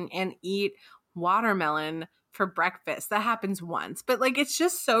ocean and eat watermelon for breakfast. That happens once, but like it's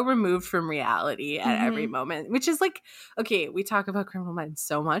just so removed from reality at every moment, which is like, okay, we talk about Criminal Minds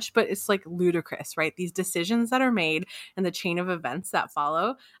so much, but it's like ludicrous, right? These decisions that are made and the chain of events that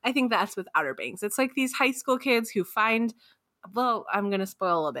follow. I think that's with Outer Banks. It's like these high school kids who find, well, I'm going to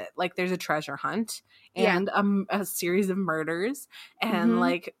spoil a bit. Like there's a treasure hunt and a series of murders. And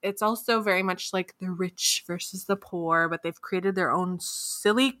like, it's also very much like the rich versus the poor, but they've created their own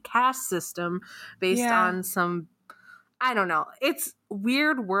silly caste system based on some, I don't know. It's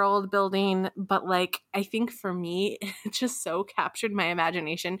weird world building, but like, I think for me, it just so captured my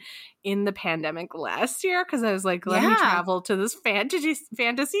imagination in the pandemic last year. Cause I was like, let me travel to this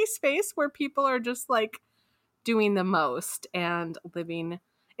fantasy space where people are just like, doing the most and living.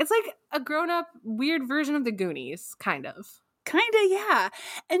 It's like a grown-up weird version of the Goonies, kind of. Yeah.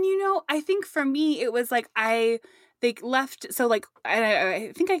 And I think for me it was like they left, so like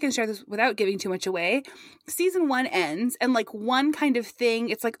I think I can share this without giving too much away. Season 1 ends and like one kind of thing,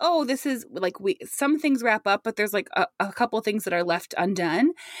 it's like, oh, this is like some things wrap up, but there's like a couple of things that are left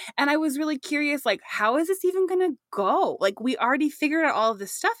undone. And I was really curious, like, how is this even gonna go? Like, we already figured out all of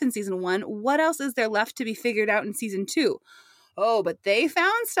this stuff in season 1. What else is there left to be figured out in season 2? Oh, but they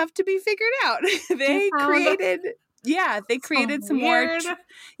found stuff to be figured out. They created some more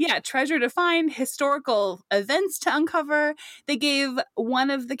treasure to find, historical events to uncover. They gave one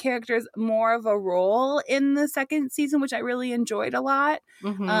of the characters more of a role in the second season, which I really enjoyed a lot.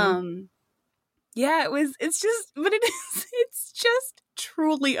 It's just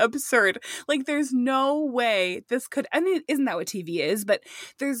truly absurd. Like, there's no way this could, I mean, isn't that what TV is? But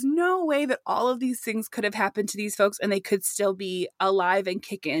there's no way that all of these things could have happened to these folks and they could still be alive and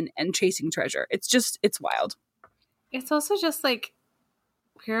kicking and chasing treasure. It's wild. It's also just like,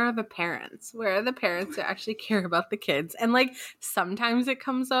 where are the parents? Where are the parents who actually care about the kids? And like, sometimes it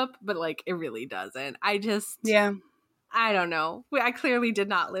comes up, but like, it really doesn't. I don't know. I clearly did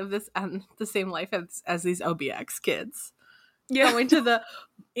not live the same life as these OBX kids. Going to the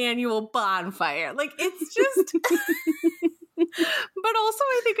annual bonfire. Like, it's just... But also,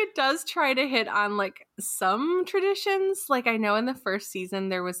 I think it does try to hit on, like, some traditions. Like, I know in the first season,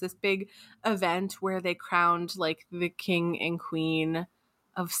 there was this big event where they crowned, like, the king and queen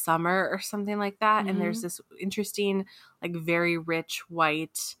of summer or something like that. And there's this interesting, like, very rich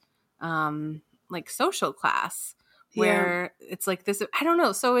white, like, social class where it's like this, I don't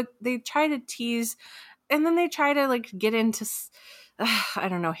know. So they try to tease, and then they try to like get into, I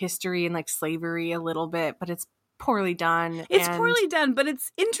don't know, history and like slavery a little bit, but it's poorly done. It's poorly done, but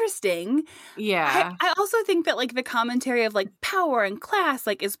it's interesting. Yeah. I also think that like the commentary of like power and class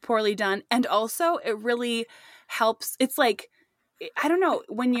like is poorly done. And also it really helps. It's like, I don't know,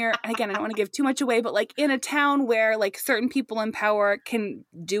 when you're, again, I don't want to give too much away, but like in a town where like certain people in power can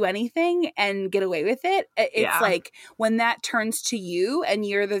do anything and get away with it, it's like when that turns to you and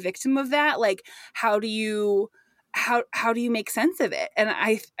you're the victim of that, like how do you make sense of it? And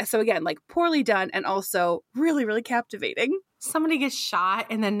so again, like poorly done and also really, really captivating. Somebody gets shot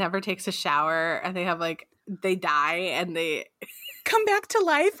and then never takes a shower and they die and they come back to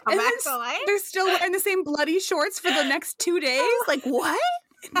life. They're still wearing the same bloody shorts for the next 2 days. Like, what?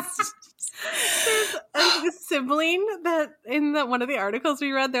 There's a sibling that in one of the articles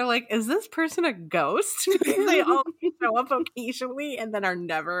we read, they're like, is this person a ghost? They all show up occasionally and then are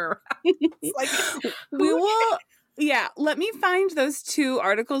never around. It's like, we will... Yeah, let me find those 2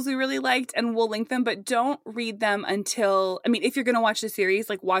 articles we really liked and we'll link them, but don't read them until, I mean, if you're going to watch the series,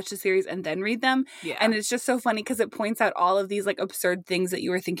 like watch the series and then read them. Yeah. And it's just so funny because it points out all of these like absurd things that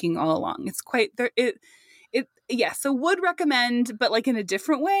you were thinking all along. It's quite, so would recommend, but like in a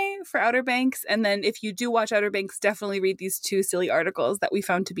different way for Outer Banks. And then if you do watch Outer Banks, definitely read these 2 silly articles that we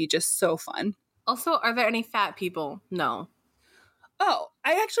found to be just so fun. Also, are there any fat people? No. Oh,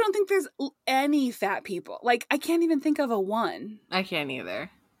 I actually don't think there's any fat people. Like, I can't even think of a one. I can't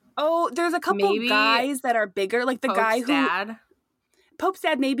either. Oh, there's a couple guys that are bigger. Like the Pope's guy who... dad. Pope's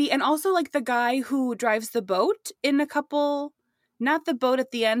dad, maybe. And also, like, the guy who drives the boat in a couple... Not the boat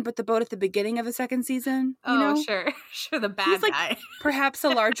at the end, but the boat at the beginning of the second season. You know? Sure. Sure, the bad He's, like, guy. Perhaps a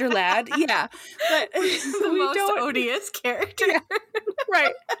larger lad. Yeah. But the most odious character. Yeah.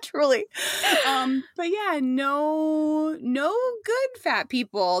 Right. Truly. But yeah, no good fat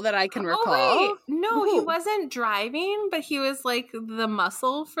people that I can recall. Oh, wait. No, he wasn't driving, but he was like the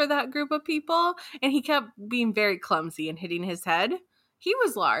muscle for that group of people. And he kept being very clumsy and hitting his head. He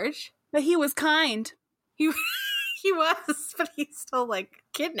was large. But he was kind. He was, but he still like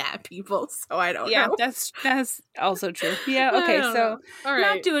kidnapped people, so I don't know. That's also true. Yeah, I okay, don't so know. All right.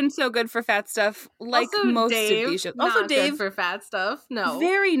 not doing so good for fat stuff like Also, most Dave, of these shows. not Also, Dave, good for fat stuff. No.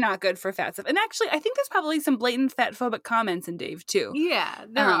 very not good for fat stuff. And actually, I think there's probably some blatant fat phobic comments in Dave too. Yeah,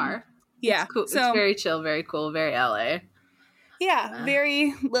 there are. Yeah, It's cool. so it's very chill, very cool, very LA. yeah,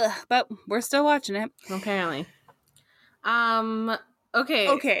 very. But we're still watching it. Apparently. Okay.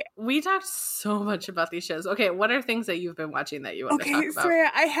 Okay. We talked so much about these shows. Okay, what are things that you've been watching that you want to talk about? Soraya,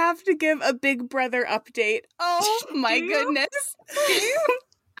 I have to give a Big Brother update. Oh my goodness.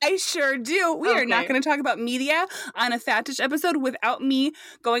 I sure do. We are not going to talk about media on a Fat-ish episode without me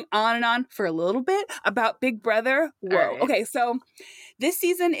going on and on for a little bit about Big Brother. Whoa. Right. Okay, so this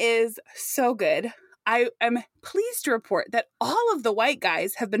season is so good. I am pleased to report that all of the white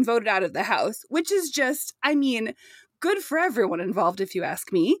guys have been voted out of the house, which is just, I mean, good for everyone involved, if you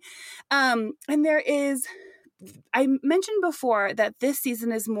ask me. And there is, I mentioned before that this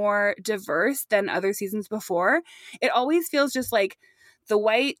season is more diverse than other seasons before. It always feels just like the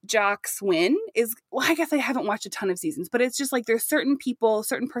white jocks win is, well, I guess I haven't watched a ton of seasons, but it's just like there's certain people,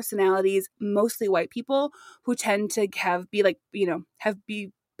 certain personalities, mostly white people, who tend to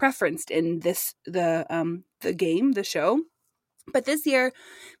be preferenced in the game, the show. But this year,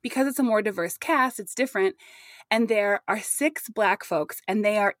 because it's a more diverse cast, it's different. And there are 6 Black folks, and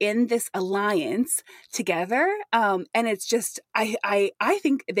they are in this alliance together. And it's just, I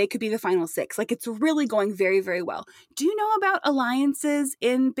think they could be the final 6. Like, it's really going very, very well. Do you know about alliances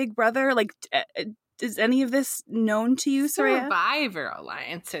in Big Brother? Like, is any of this known to you, Soraya? Survivor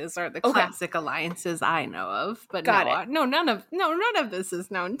alliances are the classic alliances I know of, but none of this is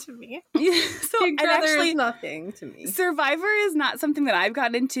known to me. So, Big Brother actually, is nothing to me. Survivor is not something that I've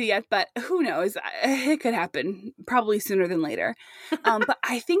gotten into yet, but who knows? It could happen probably sooner than later. But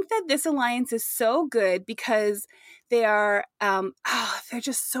I think that this alliance is so good because they are, they're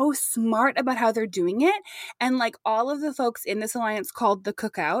just so smart about how they're doing it. And like all of the folks in this alliance called the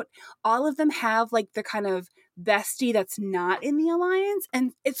Cookout, all of them have like their kind of bestie that's not in the alliance.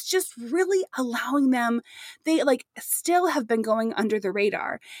 And it's just really allowing them, they like still have been going under the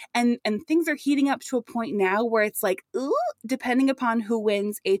radar. And things are heating up to a point now where it's like, ooh, depending upon who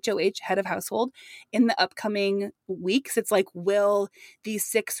wins HOH head of household in the upcoming weeks, it's like, will these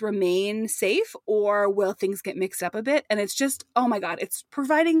 6 remain safe or will things get mixed up a bit? And it's just, oh my God, it's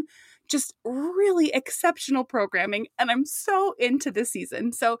providing just really exceptional programming. And I'm so into this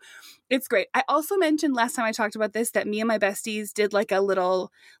season. So it's great. I also mentioned last time I talked about this that me and my besties did like a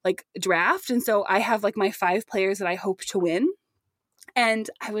little like draft. And so I have like my 5 players that I hope to win. And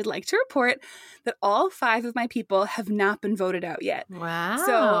I would like to report that all 5 of my people have not been voted out yet. Wow.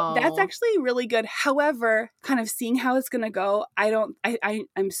 So that's actually really good. However, kind of seeing how it's going to go,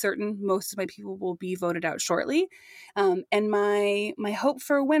 I'm certain most of my people will be voted out shortly. And my hope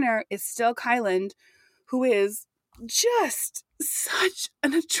for a winner is still Kyland, who is just such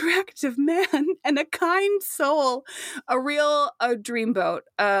an attractive man and a kind soul, a dreamboat,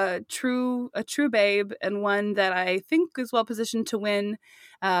 a true babe, and one that I think is well positioned to win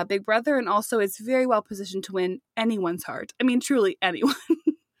Big Brother, and also is very well positioned to win anyone's heart. I mean, truly anyone.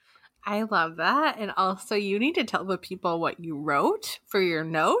 I love that. And also, you need to tell the people what you wrote for your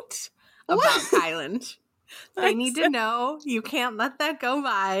note about Kyland. They need to know. You can't let that go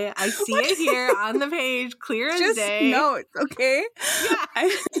by. I see it here on the page, clear as just day. Notes, okay? Yeah.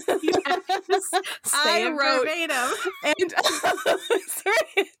 You have to just say it verbatim. And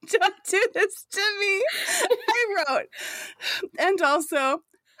sorry, don't do this to me. I wrote, and also,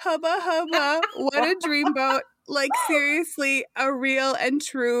 hubba hubba, what a dreamboat. Like, seriously, a real and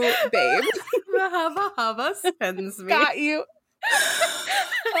true babe. The hubba hubba sends me. Got you.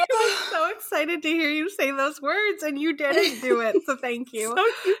 I was so excited to hear you say those words, and you didn't do it. So thank you. So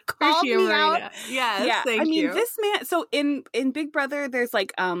you called me out. Yes, yeah. Thank you. This man. So in Big Brother, there's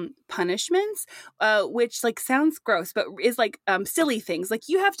like punishments, which like sounds gross, but is like silly things. Like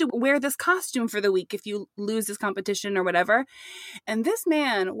you have to wear this costume for the week if you lose this competition or whatever. And this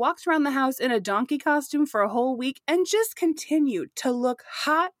man walked around the house in a donkey costume for a whole week and just continued to look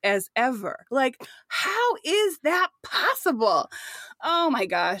hot as ever. Like, how is that possible? Oh my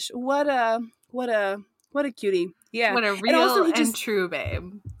gosh, what a cutie. Yeah. What a real and true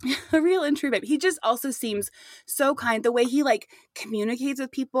babe. A real and true babe. He just also seems so kind. The way he like communicates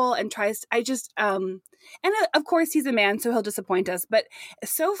with people and tries to, and of course he's a man, so he'll disappoint us. But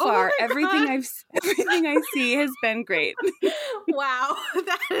so far, everything I see has been great. Wow,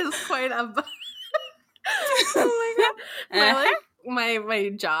 that is quite a. Oh my God. My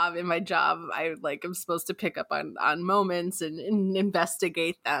job, I like am supposed to pick up on moments and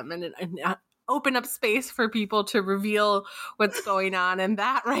investigate them and open up space for people to reveal what's going on. And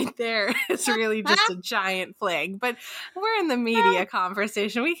that right there is really just a giant flag. But we're in the media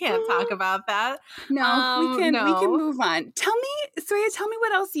conversation. We can't talk about that. No, we can No. move on. Tell me, Soraya, tell me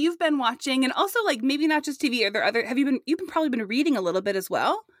what else you've been watching, and also like maybe not just TV. Are there other? You've probably been reading a little bit as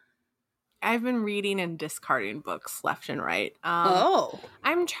well? I've been reading and discarding books left and right.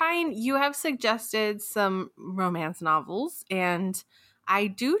 I'm trying. You have suggested some romance novels, and I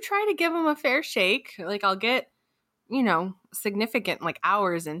do try to give them a fair shake. Like I'll get, significant like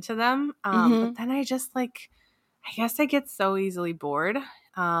hours into them, but then I just I guess I get so easily bored.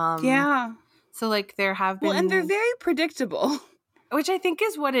 Yeah. So like there have been, and they're very predictable. Which I think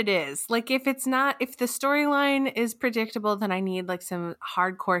is what it is. Like if the storyline is predictable, then I need like some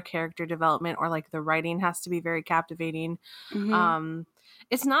hardcore character development, or like the writing has to be very captivating.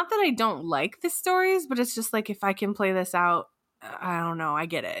 It's not that I don't like the stories, but it's just like if I can play this out, I don't know, I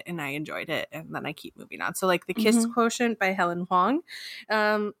get it and I enjoyed it, and then I keep moving on. So like The Kiss Quotient by Helen Huang,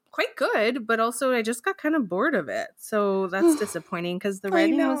 quite good, but also I just got kind of bored of it. So that's disappointing because the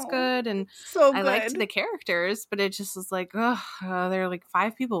writing was good and I liked the characters, but it just was like, there are like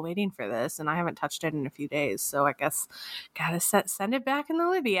 5 people waiting for this and I haven't touched it in a few days. So I guess gotta send it back in the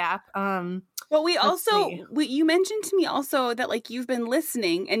Libby app. But you mentioned to me also that like you've been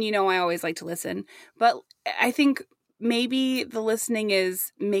listening, and I always like to listen, but I think maybe the listening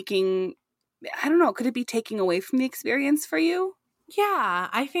is making, I don't know, could it be taking away from the experience for you? Yeah,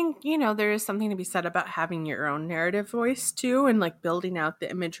 I think, there is something to be said about having your own narrative voice too, and like building out the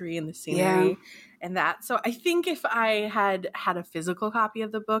imagery and the scenery and that. So I think if I had a physical copy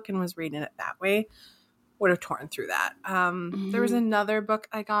of the book and was reading it that way, would have torn through that. There was another book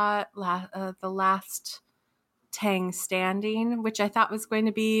I got, The Last Tang Standing, which I thought was going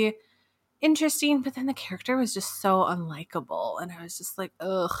to be interesting, but then the character was just so unlikable, and I was just like,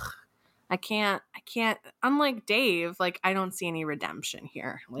 ugh, I can't, unlike Dave, like I don't see any redemption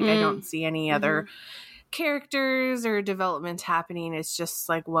here. Like I don't see any other characters or development happening. It's just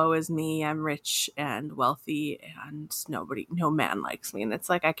like, woe is me, I'm rich and wealthy and no man likes me. And it's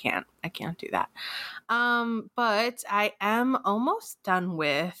like, I can't do that. But I am almost done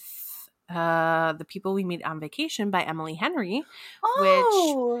with The People We Meet on Vacation by Emily Henry,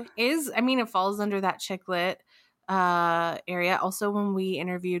 which is, it falls under that chick lit area. Also, when we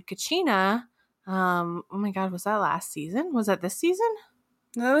interviewed Kachina, oh my God, was that last season? Was that this season?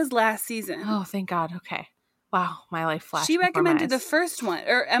 That was last season. Oh, thank God. Okay. Wow, my life flashed. She recommended the first one,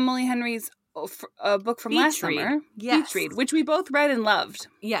 or Emily Henry's book from last summer. Yes. Beach Read, which we both read and loved.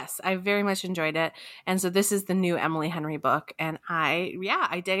 Yes, I very much enjoyed it. And so this is the new Emily Henry book. And I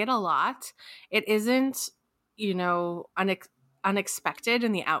dig it a lot. It isn't, unexpected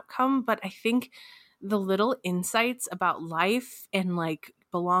in the outcome, but I think the little insights about life and like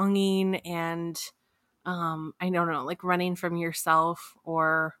belonging and, I don't know, like running from yourself,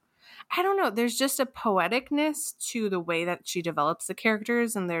 or I don't know. There's just a poeticness to the way that she develops the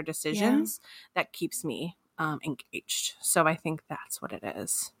characters and their decisions that keeps me engaged. So I think that's what it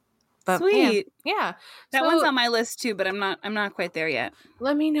is. But sweet. Yeah. That one's on my list too, but I'm not quite there yet.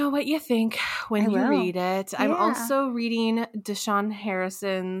 Let me know what you think when you read it. I'm also reading Deshaun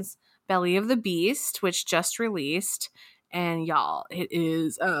Harrison's Belly of the Beast, which just released. And y'all, it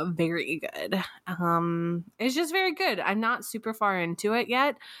is very good. It's just very good. I'm not super far into it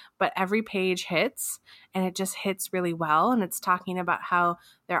yet, but every page hits, and it just hits really well. And it's talking about how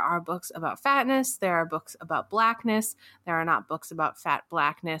there are books about fatness, there are books about blackness, there are not books about fat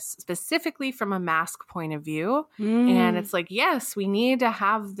blackness, specifically from a mask point of view. And it's like, yes, we need to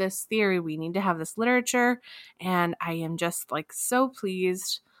have this theory, we need to have this literature, and I am just like so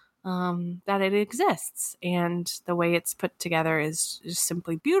pleased that it exists, and the way it's put together is just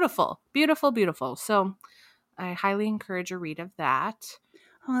simply beautiful, beautiful, beautiful. So I highly encourage a read of that.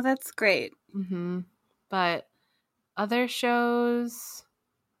 Oh, that's great. But other shows,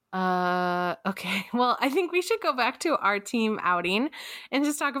 okay, well, I think we should go back to our team outing and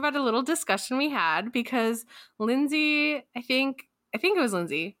just talk about a little discussion we had, because Lindsay, I think it was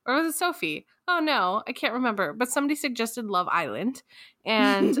Lindsay, or was it Sophie? Oh no, I can't remember. But somebody suggested Love Island,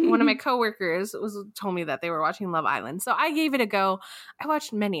 and one of my coworkers told me that they were watching Love Island. So I gave it a go. I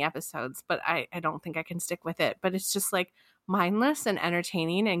watched many episodes, but I don't think I can stick with it. But it's just like mindless and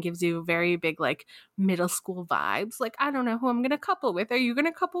entertaining, and gives you very big like middle school vibes. Like, I don't know who I'm gonna couple with. Are you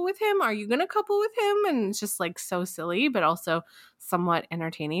gonna couple with him? Are you gonna couple with him? And it's just like so silly, but also somewhat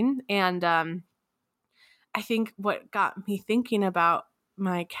entertaining. And I think what got me thinking about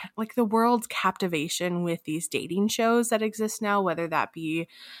the world's captivation with these dating shows that exist now, whether that be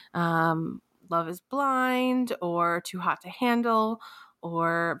Love is Blind or Too Hot to Handle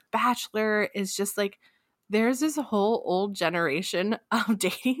or Bachelor is just like, there's this whole old generation of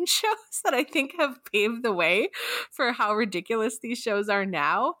dating shows that I think have paved the way for how ridiculous these shows are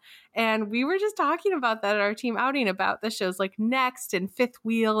now. And we were just talking about that at our team outing, about the shows like Next and Fifth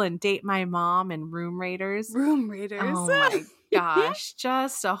Wheel and Date My Mom and Room Raiders. Room Raiders. Oh my gosh.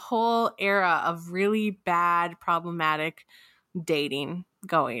 Just a whole era of really bad, problematic dating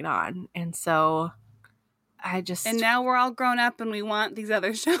going on. And so and now we're all grown up and we want these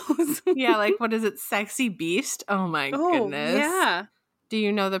other shows. Yeah, like what is it? Sexy Beast? Oh my goodness. Yeah. Do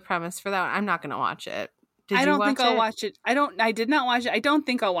you know the premise for that one? I'm not going to watch it. I don't think I'll watch it. I did not watch it. I don't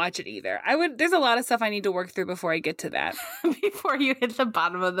think I'll watch it either. There's a lot of stuff I need to work through before I get to that. Before you hit the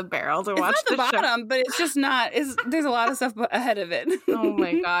bottom of the barrel to watch the show. bottom, but it's just not. There's a lot of stuff ahead of it. Oh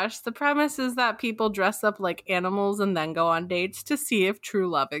my gosh. The premise is that people dress up like animals and then go on dates to see if true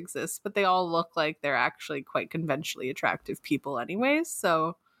love exists, but they all look like they're actually quite conventionally attractive people anyways,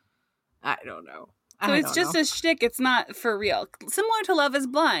 so I don't know. So it's just a shtick. It's not for real. Similar to Love is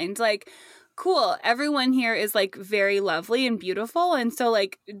Blind. Like, cool, everyone here is like very lovely and beautiful, and so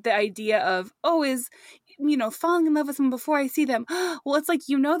like the idea of falling in love with someone before I see them, well, it's like,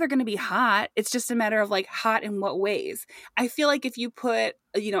 they're going to be hot. It's just a matter of like hot in what ways. I feel like if you put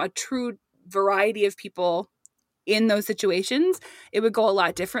a true variety of people in those situations, it would go a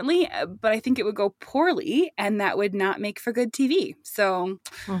lot differently, but I think it would go poorly, and that would not make for good TV. So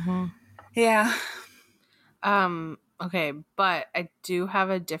yeah. Okay, but I do have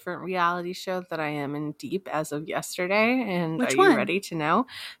a different reality show that I am in deep as of yesterday, and Which are one? You ready to know?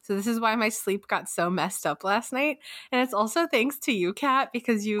 So this is why my sleep got so messed up last night, and it's also thanks to you, Kat,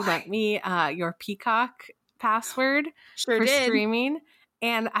 because you lent me your Peacock password for streaming,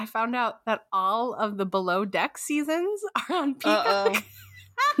 and I found out that all of the Below Deck seasons are on Peacock.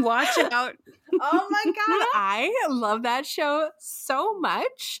 Watch it out. Oh my God. I love that show so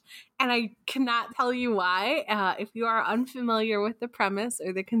much. And I cannot tell you why. If you are unfamiliar with the premise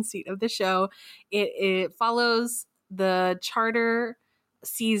or the conceit of the show, it follows the charter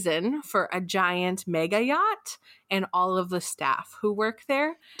season for a giant mega yacht and all of the staff who work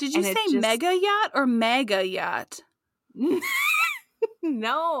there. Did you say mega yacht or mega yacht?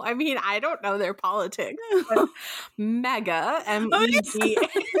 No, I mean, I don't know their politics. Mega, M-E-G.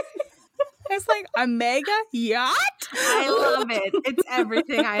 It's like a mega yacht? I love it. It's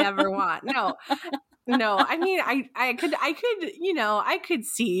everything I ever want. No. I mean, I could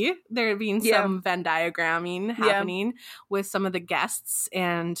see there being some Venn diagramming happening with some of the guests,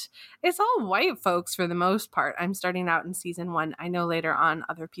 and it's all white folks for the most part. I'm starting out in season 1. I know later on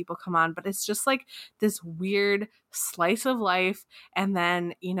other people come on, but it's just like this weird slice of life. And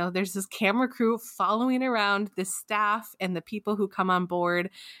then, there's this camera crew following around the staff and the people who come on board.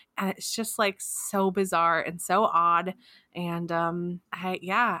 And it's just like so bizarre and so odd. And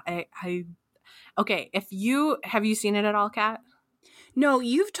okay, have you seen it at all, Kat? No,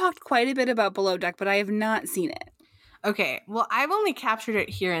 you've talked quite a bit about Below Deck, but I have not seen it. Okay, well, I've only captured it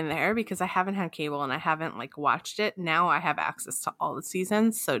here and there because I haven't had cable and I haven't watched it. Now I have access to all the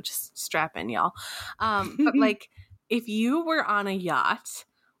seasons, so just strap in, y'all. But if you were on a yacht,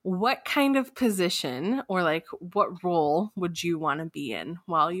 what kind of position or what role would you want to be in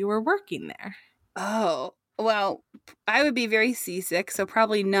while you were working there? Oh, well, I would be very seasick, so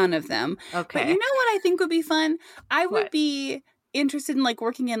probably none of them. Okay. But you know what I think would be fun? I would be interested in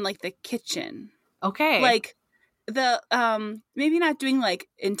working in the kitchen. Okay. The maybe not doing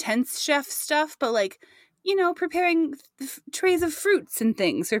intense chef stuff, but preparing trays of fruits and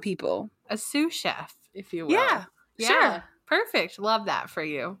things for people. A sous chef, if you will. Yeah. Sure. Perfect. Love that for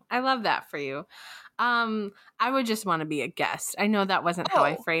you. I love that for you. I would just want to be a guest. I know that wasn't how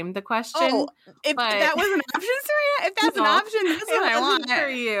I framed the question. Oh, if that was an option, Saria, if that's an option, that's what I want for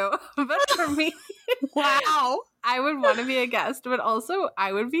you. But for me, wow, I would want to be a guest, but also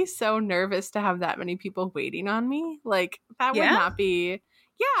I would be so nervous to have that many people waiting on me. That would not be.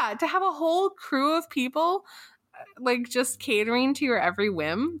 Yeah, to have a whole crew of people just catering to your every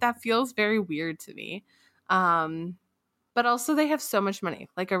whim, that feels very weird to me. But also they have so much money.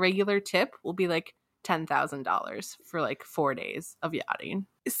 A regular tip will be $10,000 for 4 days of yachting.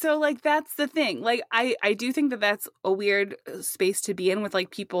 So that's the thing. I do think that that's a weird space to be in with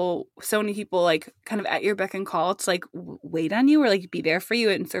people, so many people kind of at your beck and call to wait on you or be there for you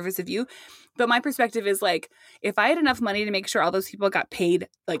in service of you. But my perspective is if I had enough money to make sure all those people got paid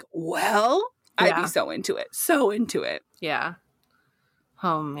I'd be so into it. So into it. Yeah.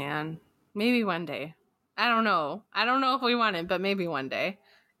 Oh man. Maybe one day. I don't know if we want it, but maybe one day.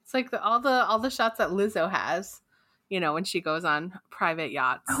 It's all the shots that Lizzo has, when she goes on private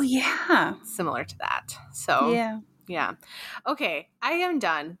yachts. Oh yeah, similar to that. So yeah, Yeah. Okay. I am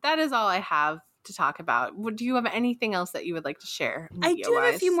done. That is all I have to talk about. Do you have anything else that you would like to share I media do have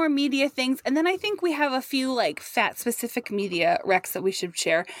a wise? few more media things, and then I think we have a few like fat specific media recs that we should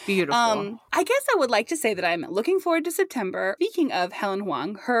share. Beautiful. I guess I would like to say that I'm looking forward to September. Speaking of Helen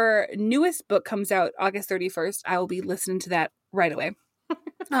Huang, her newest book comes out August 31st. I will be listening to that right away.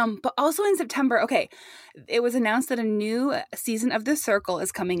 But also in September, okay, it was announced that a new season of The Circle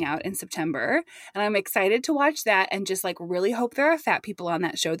is coming out in September, and I'm excited to watch that and just like really hope there are fat people on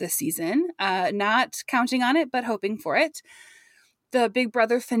that show this season. Not counting on it, but hoping for it. The Big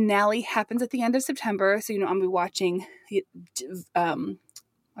Brother finale happens at the end of September, so I'm gonna be watching. I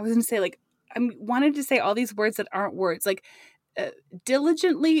was gonna say like I wanted to say all these words that aren't words, like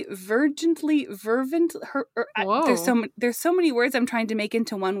diligently, virgently, fervent. There's so many words I'm trying to make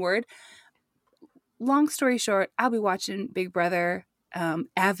into one word. Long story short, I'll be watching Big Brother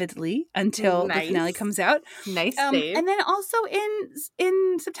avidly until the finale comes out. Nice, Dave. And then also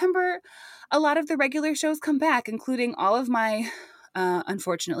in September, a lot of the regular shows come back, including all of my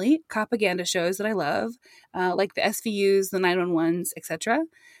unfortunately propaganda shows that I love, like the SVUs, the 911s, etc.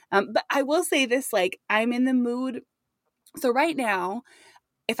 But I will say this: like, I'm in the mood. So right now,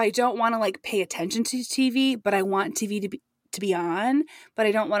 if I don't want to like pay attention to TV, but I want TV to be on, but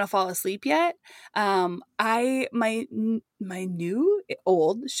I don't want to fall asleep yet, my new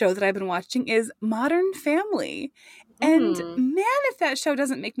old show that I've been watching is Modern Family. And man, if that show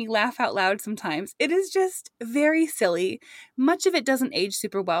doesn't make me laugh out loud sometimes. It is just very silly. Much of it doesn't age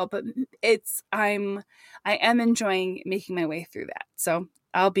super well, but I am enjoying making my way through that. So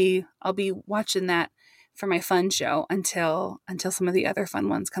I'll be watching that for my fun show until some of the other fun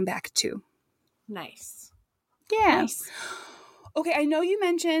ones come back too. Nice. Yeah. Nice. Okay, I know you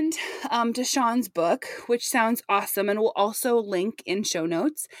mentioned Deshawn's book, which sounds awesome, and we'll also link in show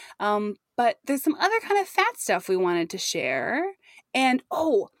notes. But there's some other kind of fat stuff we wanted to share. And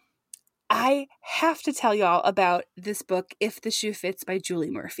I have to tell y'all about this book, If the Shoe Fits by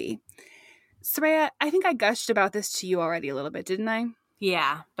Julie Murphy. Soraya, I think I gushed about this to you already a little bit, didn't I?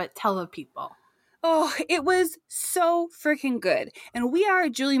 Yeah, but tell the people. Oh, it was so freaking good. And we are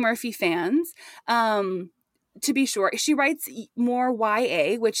Julie Murphy fans. To be sure, she writes more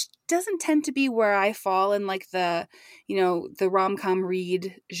YA, which doesn't tend to be where I fall in like the rom-com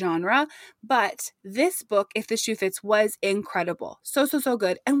read genre. But this book, If the Shoe Fits, was incredible. So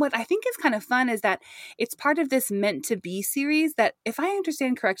good. And what I think is kind of fun is that it's part of this Meant to Be series that, if I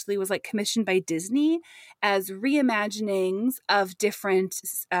understand correctly, was like commissioned by Disney as reimaginings of different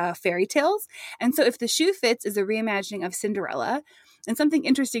fairy tales. And so If the Shoe Fits is a reimagining of Cinderella. And something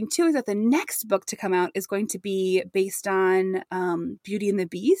interesting, too, is that the next book to come out is going to be based on Beauty and the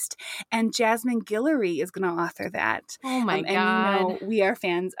Beast. And Jasmine Guillory is going to author that. Oh, my God. And we are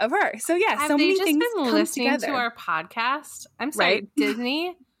fans of her. So, yeah, Have so many things been come listening together. to our podcast? I'm sorry, right?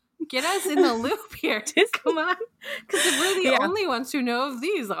 Disney, get us in the loop here. Come on. Because we're the only ones who know of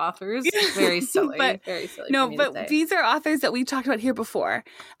these authors. Very silly. Very silly. No, but these are authors that we talked about here before.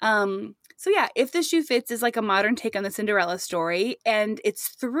 So yeah, If the Shoe Fits is like a modern take on the Cinderella story, and it's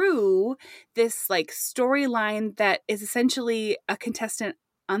through this like storyline that is essentially a contestant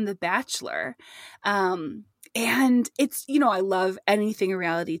on The Bachelor. And it's, I love anything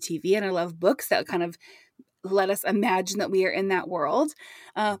reality TV, and I love books that kind of let us imagine that we are in that world.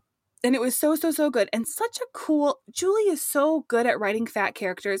 And it was so good. And such a cool, Julie is so good at writing fat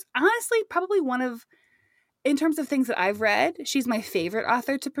characters. Honestly, probably in terms of things that I've read, she's my favorite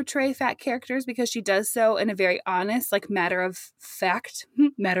author to portray fat characters because she does so in a very honest, like matter of fact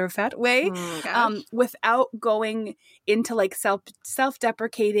way, without going into like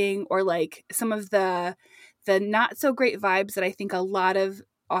self-deprecating or like some of the not so great vibes that I think a lot of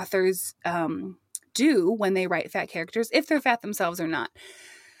authors do when they write fat characters, if they're fat themselves or not.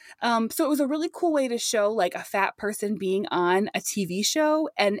 So it was a really cool way to show like a fat person being on a TV show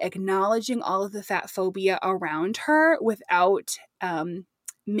and acknowledging all of the fat phobia around her without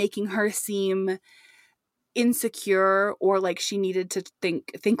making her seem insecure or like she needed to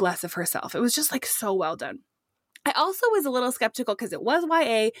think less of herself. It was just like so well done. I also was a little skeptical because it was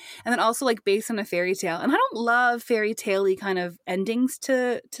YA and then also like based on a fairy tale. And I don't love fairy tale-y kind of endings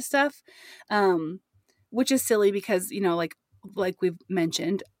to stuff, which is silly because, like we've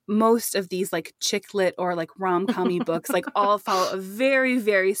mentioned, most of these like chick lit or like rom-com-y books like all follow a very,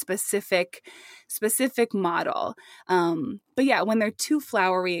 very specific model. But yeah, when they're too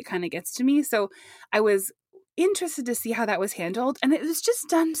flowery, it kind of gets to me. So I was interested to see how that was handled, and it was just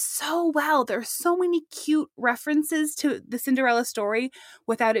done so well. There are so many cute references to the Cinderella story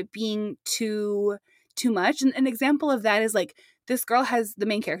without it being too much. And an example of that is like this girl the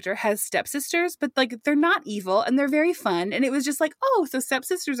main character has stepsisters, but like they're not evil and they're very fun. And it was just like, oh, so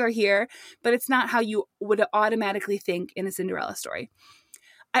stepsisters are here, but it's not how you would automatically think in a Cinderella story.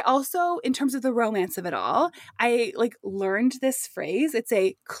 I also, in terms of the romance of it all, I like learned this phrase. It's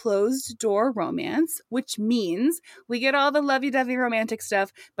a closed door romance, which means we get all the lovey-dovey romantic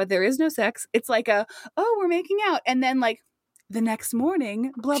stuff, but there is no sex. It's like oh, we're making out. And then like the next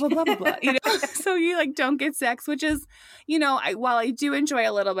morning, blah, blah, blah, blah, blah. So you like don't get sex, which is, while I do enjoy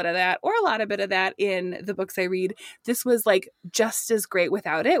a little bit of that or a lot of bit of that in the books I read, this was like just as great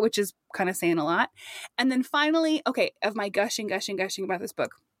without it, which is kind of saying a lot. And then finally, okay, of my gushing about this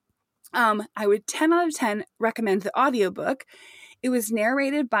book, I would 10 out of 10 recommend the audiobook. It was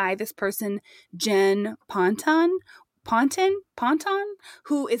narrated by this person, Jen Ponton,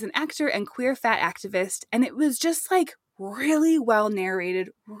 who is an actor and queer fat activist. And it was just like really well narrated,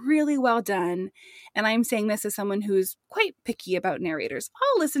 really well done. And I'm saying this as someone who's quite picky about narrators.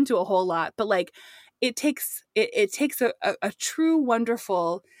 I'll listen to a whole lot, but like it takes a true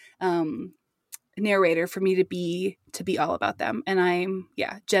wonderful narrator for me to be all about them. And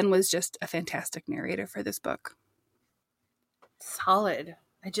Jen was just a fantastic narrator for this book. Solid.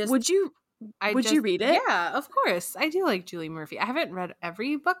 Would you read it? Yeah, of course. I do like Julie Murphy. I haven't read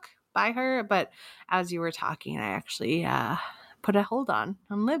every book by her, but as you were talking, I actually put a hold on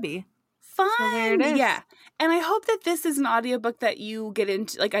Libby. Fun. So there it is. Yeah. And I hope that this is an audiobook that you get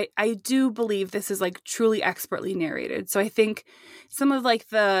into. Like, I do believe this is like truly expertly narrated. So I think some of like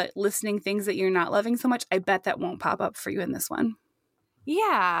the listening things that you're not loving so much, I bet that won't pop up for you in this one.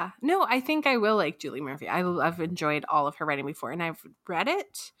 Yeah. No, I think I will like Julie Murphy. I've enjoyed all of her writing before, and I've read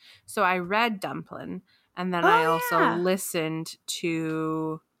it. So I read Dumplin', and then I also listened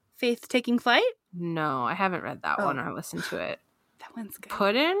to Faith Taking Flight? No, I haven't read that one or listened to it. That one's good.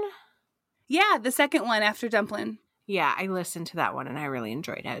 Puddin'? Yeah, the second one after Dumplin'. Yeah, I listened to that one and I really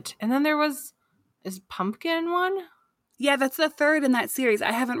enjoyed it. And then is Pumpkin one? Yeah, that's the third in that series.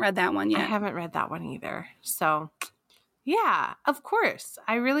 I haven't read that one yet. I haven't read that one either. So, yeah, of course.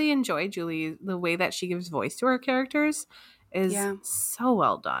 I really enjoy Julie. The way that she gives voice to her characters is so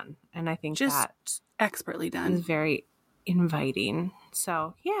well done. And I think just that expertly done. Is very inviting.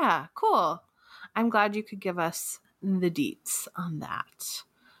 So, yeah, cool. I'm glad you could give us the deets on that.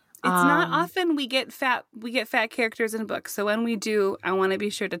 It's not often we get fat characters in books. So when we do, I want to be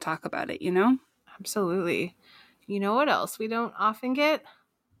sure to talk about it, Absolutely. You know what else we don't often get?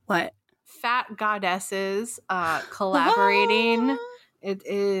 What? Fat goddesses collaborating. It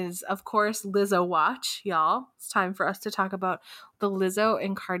is, of course, Lizzo Watch, y'all. It's time for us to talk about the Lizzo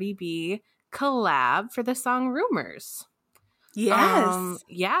and Cardi B collab for the song Rumors. Yes.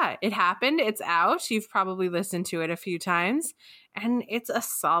 Yeah, it happened. It's out. You've probably listened to it a few times. And it's a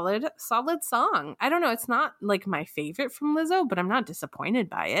solid song. I don't know. It's not like my favorite from Lizzo, but I'm not disappointed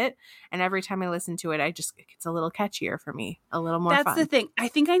by it. And every time I listen to it, it gets a little catchier for me, a little more fun. That's the thing. I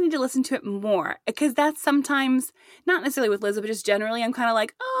think I need to listen to it more because that's sometimes, not necessarily with Lizzo, but just generally, I'm kind of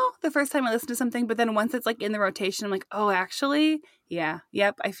like, oh, the first time I listen to something, but then once it's like in the rotation, I'm like, oh, actually, yeah,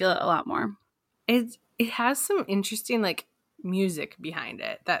 yep, I feel it a lot more. It has some interesting like music behind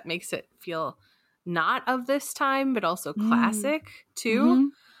it that makes it feel not of this time, but also classic too. Mm-hmm.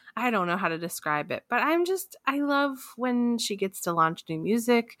 I don't know how to describe it, but I love when she gets to launch new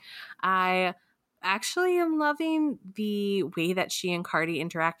music. I actually am loving the way that she and Cardi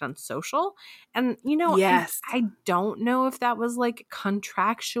interact on social. And, yes. I don't know if that was like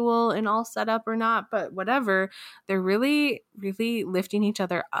contractual and all set up or not, but whatever. They're really, really lifting each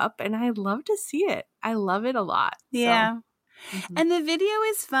other up. And I love to see it. I love it a lot. Yeah. So. Mm-hmm. And the video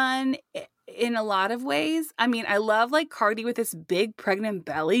is fun in a lot of ways. I mean, I love like Cardi with this big pregnant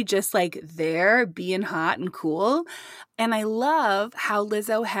belly, just like there being hot and cool. And I love how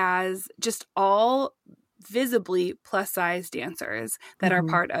Lizzo has just all visibly plus size dancers that are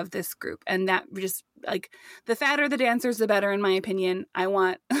part of this group. And that just like the fatter the dancers, the better, in my opinion. I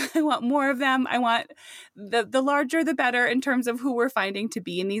want more of them. I want the larger, the better in terms of who we're finding to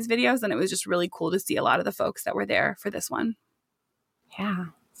be in these videos. And it was just really cool to see a lot of the folks that were there for this one. Yeah.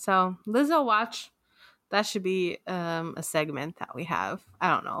 So Lizzo Watch, that should be a segment that we have. I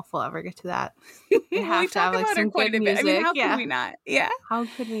don't know if we'll ever get to that. We have to have like some good music. I mean, how could we not? Yeah. How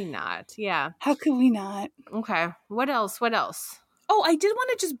could we not? Yeah. How could we not? Okay. What else? Oh, I did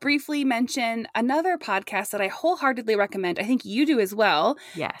want to just briefly mention another podcast that I wholeheartedly recommend. I think you do as well.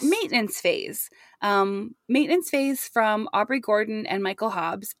 Yes. Maintenance Phase. Maintenance Phase from Aubrey Gordon and Michael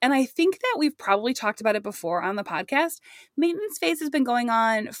Hobbs. And I think that we've probably talked about it before on the podcast. Maintenance Phase has been going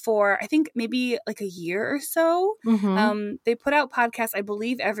on for, I think, maybe like a year or so. They put out podcasts, I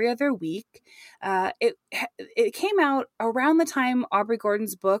believe, every other week. It came out around the time Aubrey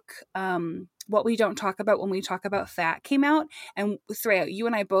Gordon's book, What We Don't Talk About When We Talk About Fat, came out. And Saraya, you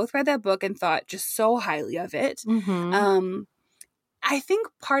and I both read that book and thought just so highly of it. I think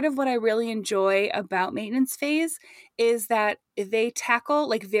part of what I really enjoy about Maintenance Phase is that they tackle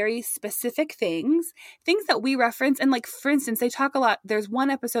like very specific things that we reference. And like, for instance, they talk a lot. There's one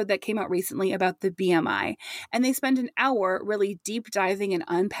episode that came out recently about the BMI, and they spend an hour really deep diving and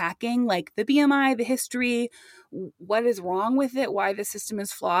unpacking like the BMI, the history, what is wrong with it, why the system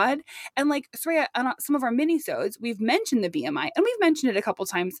is flawed. And like, Saraya, on some of our minisodes, we've mentioned the BMI, and we've mentioned it a couple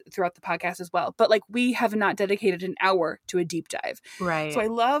times throughout the podcast as well. But like, we have not dedicated an hour to a deep dive. Right. So I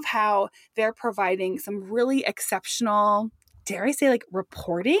love how they're providing some really exceptional, dare I say, like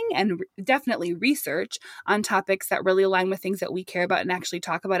reporting and definitely research on topics that really align with things that we care about and actually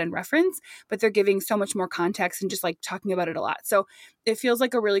talk about and reference, but they're giving so much more context and just like talking about it a lot. So it feels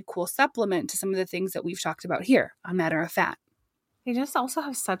like a really cool supplement to some of the things that we've talked about here on Matter of Fat. They just also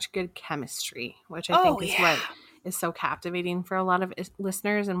have such good chemistry, which I think is what is so captivating for a lot of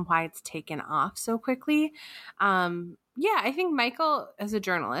listeners and why it's taken off so quickly. I think Michael is a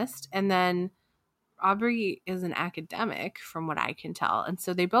journalist, and then Aubrey is an academic from what I can tell. And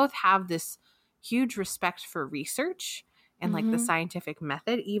so they both have this huge respect for research and like the scientific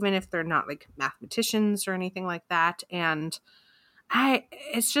method, even if they're not like mathematicians or anything like that. And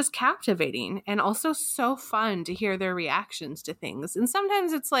it's just captivating and also so fun to hear their reactions to things. And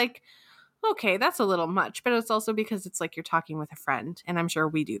sometimes it's like, okay, that's a little much, but it's also because it's like you're talking with a friend, and I'm sure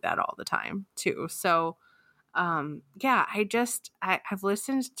we do that all the time too. So I've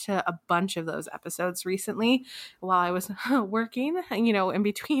listened to a bunch of those episodes recently while I was working, in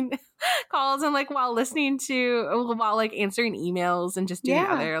between calls, and like while answering emails and just doing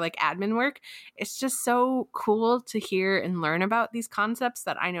other like admin work. It's just so cool to hear and learn about these concepts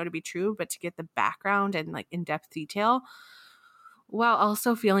that I know to be true, but to get the background and like in-depth detail while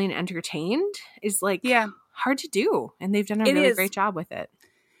also feeling entertained is like hard to do. And they've done a really great job with it.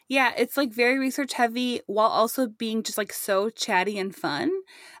 Yeah, it's like very research heavy while also being just like so chatty and fun,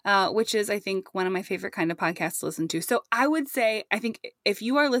 which is, I think, one of my favorite kind of podcasts to listen to. So I would say, I think if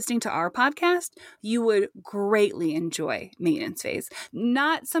you are listening to our podcast, you would greatly enjoy Maintenance Phase.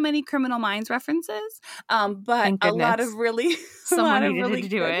 Not so many Criminal Minds references, but a lot of really, someone needed to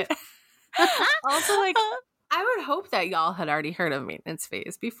do it. Also, like, I would hope that y'all had already heard of Maintenance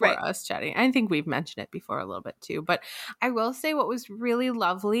Phase before us chatting. I think we've mentioned it before a little bit too. But I will say what was really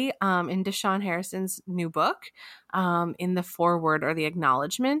lovely in Deshaun Harrison's new book, in the foreword or the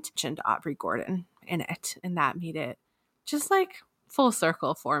acknowledgement, mentioned Aubrey Gordon in it. And that made it just like full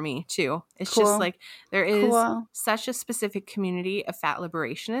circle for me too. It's just like there is such a specific community of fat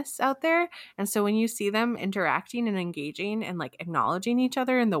liberationists out there. And so when you see them interacting and engaging and like acknowledging each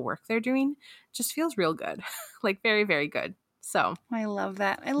other and the work they're doing, it just feels real good. Like very, very good. So I love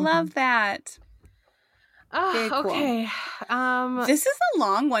that. I love that. Oh, cool. Okay. This is a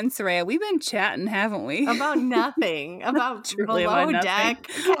long one, Saraya. We've been chatting, haven't we? About nothing. About below deck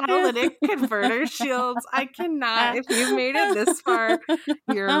catalytic converter shields. I cannot. If you've made it this far,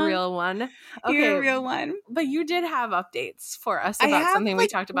 you're a real one. Okay. You're a real one. But you did have updates for us about something we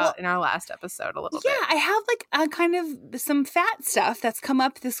talked about in our last episode a little bit. Yeah, I have like a kind of some fat stuff that's come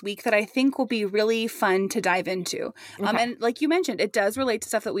up this week that I think will be really fun to dive into. And like you mentioned, it does relate to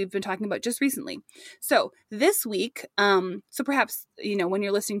stuff that we've been talking about just recently. So this week, so perhaps, when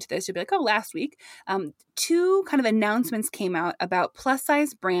you're listening to this, you'll be like, oh, last week, 2 kind of announcements came out about plus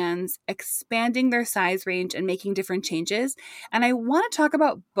size brands expanding their size range and making different changes. And I want to talk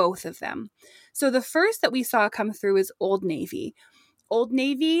about both of them. So the first that we saw come through is Old Navy. Old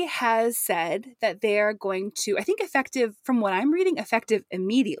Navy has said that they're going to, I think effective, from what I'm reading, effective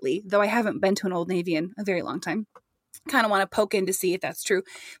immediately, though I haven't been to an Old Navy in a very long time. Kind of want to poke in to see if that's true.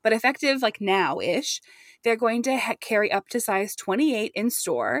 But effective like now-ish, they're going to carry up to size 28 in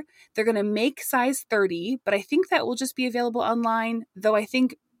store. They're going to make size 30, but I think that will just be available online, though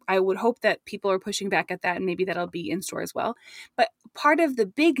I would hope that people are pushing back at that, and maybe that'll be in store as well. But part of the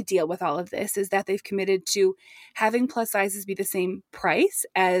big deal with all of this is that they've committed to having plus sizes be the same price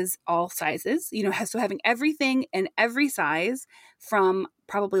as all sizes, so having everything in every size from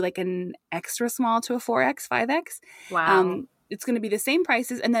probably like an extra small to a 4X, 5X. Wow. it's going to be the same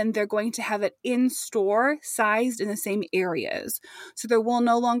prices, and then they're going to have it in store sized in the same areas. So there will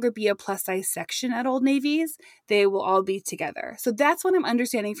no longer be a plus size section at Old Navy's. They will all be together. So that's what I'm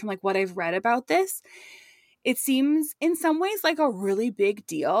understanding from like what I've read about this. It seems in some ways like a really big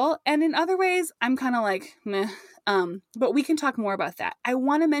deal, and in other ways I'm kind of like meh. But we can talk more about that. I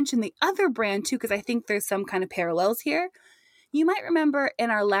want to mention the other brand too, because I think there's some kind of parallels here. You might remember in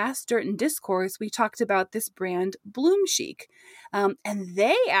our last Dirt and Discourse, we talked about this brand, Bloom Chic. And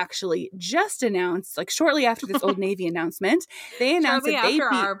they actually just announced, like shortly after this Old Navy announcement, they announced shortly that they'd after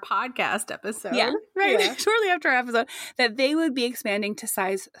be, our podcast episode. Yeah, right. Yeah. Shortly after our episode, that they would be expanding to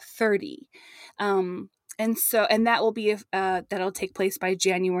size 30. And that will be, that'll take place by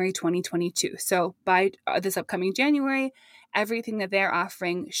January 2022. So by this upcoming January, everything that they're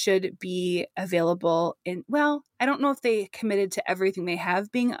offering should be available in, well, I don't know if they committed to everything they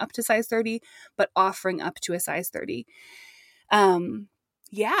have being up to size 30, but offering up to a size 30.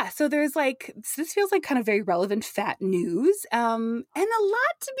 Yeah, so there's like, this feels like kind of very relevant fat news, and a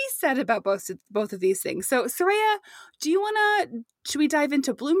lot to be said about both of these things. So Soraya, should we dive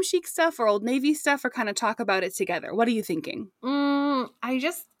into Bloom Chic stuff or Old Navy stuff, or kind of talk about it together? What are you thinking? I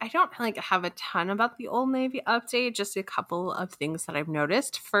don't like have a ton about the Old Navy update, just a couple of things that I've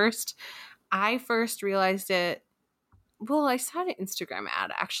noticed. First, I realized it, well, I saw an Instagram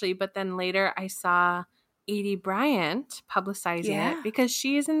ad actually, but then later I saw Aidy Bryant publicizing it because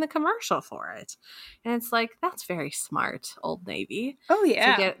she is in the commercial for it. And it's like, that's very smart, Old Navy. Oh,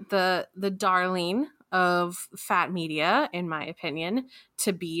 yeah. To get the darling of fat media, in my opinion,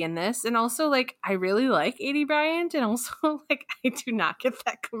 to be in this. And also, like, I really like Aidy Bryant, and also, like, I do not get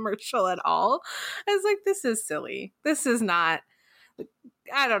that commercial at all. I was like, this is silly. This is not,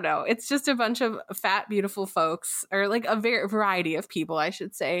 I don't know. It's just a bunch of fat, beautiful folks, or like a variety of people, I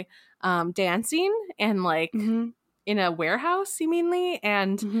should say, dancing and like in a warehouse seemingly.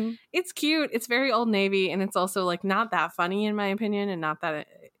 And it's cute. It's very Old Navy. And it's also like not that funny in my opinion, and not that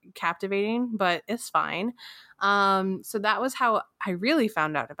captivating, but it's fine. So that was how I really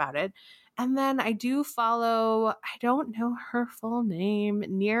found out about it. And then I do follow, I don't know her full name,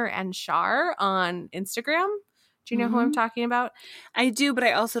 Nir and Shar on Instagram. Do you know who I'm talking about? I do, but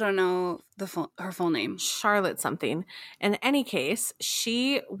I also don't know her full name. Charlotte something. In any case,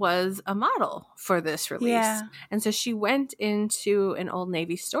 she was a model for this release. Yeah. And so she went into an Old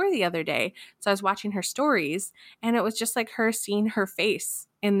Navy store the other day. So I was watching her stories, and it was just like her seeing her face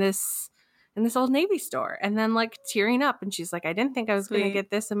in this Old Navy store, and then like tearing up. And she's like, I didn't think I was going to get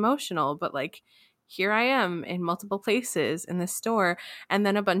this emotional, but like, here I am in multiple places in the store. And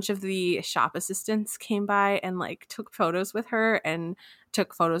then a bunch of the shop assistants came by and like took photos with her and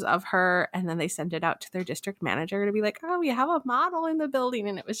took photos of her. And then they sent it out to their district manager to be like, oh, we have a model in the building.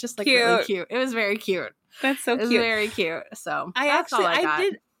 And it was just like really cute. It was very cute. That's so cute. It was very cute. So that's all I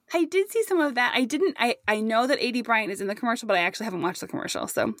got. I did see some of that. I know that Aidy Bryant is in the commercial, but I actually haven't watched the commercial.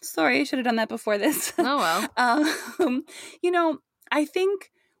 So sorry, I should have done that before this. Oh, well. I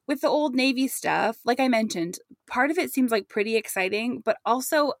think with the Old Navy stuff, like I mentioned, part of it seems like pretty exciting, but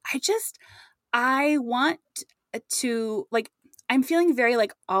also I want to, like, I'm feeling very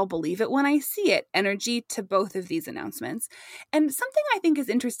like, I'll believe it when I see it energy to both of these announcements. And something I think is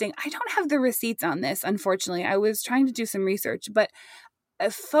interesting, I don't have the receipts on this, unfortunately. I was trying to do some research, but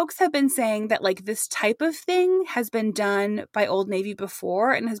folks have been saying that like this type of thing has been done by Old Navy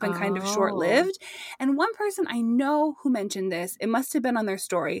before and has been kind of short-lived. And one person I know who mentioned this, it must have been on their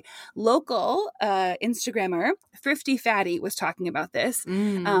story, local Instagrammer, Thrifty Fatty, was talking about this.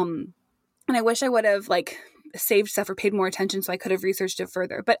 And I wish I would have like saved stuff or paid more attention so I could have researched it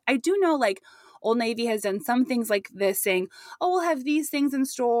further. But I do know like Old Navy has done some things like this, saying, oh, we'll have these things in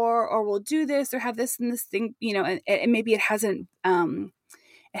store, or we'll do this, or have this and this thing, and maybe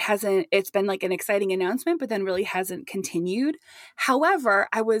it's been like an exciting announcement, but then really hasn't continued. However,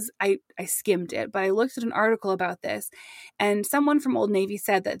 I skimmed it, but I looked at an article about this, and someone from Old Navy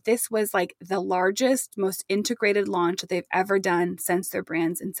said that this was like the largest, most integrated launch that they've ever done since their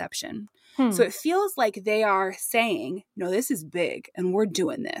brand's inception. So it feels like they are saying, no, this is big and we're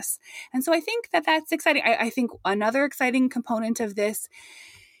doing this. And so I think that that's exciting. I think another exciting component of this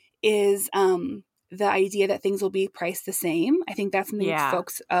is the idea that things will be priced the same. I think that's something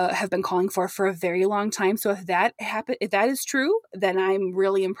folks have been calling for a very long time. So if that is true, then I'm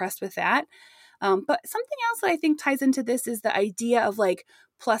really impressed with that. But something else that I think ties into this is the idea of like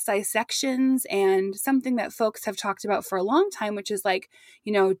plus size sections and something that folks have talked about for a long time, which is like,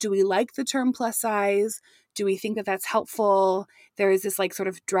 do we like the term plus size? Do we think that that's helpful? There is this like sort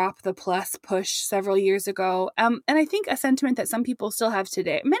of drop the plus push several years ago. And I think a sentiment that some people still have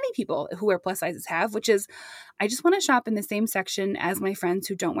today, many people who wear plus sizes have, which is, I just want to shop in the same section as my friends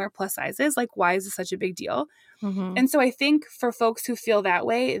who don't wear plus sizes. Like, why is this such a big deal? Mm-hmm. And so I think for folks who feel that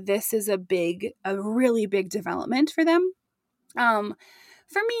way, this is a really big development for them.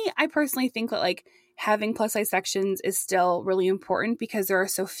 For me, I personally think that like having plus size sections is still really important because there are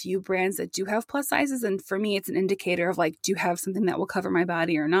so few brands that do have plus sizes. And for me, it's an indicator of like, do you have something that will cover my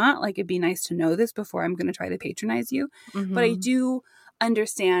body or not? Like, it'd be nice to know this before I'm going to try to patronize you. Mm-hmm. But I do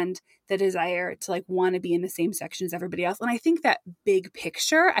understand the desire to like want to be in the same section as everybody else. And I think that big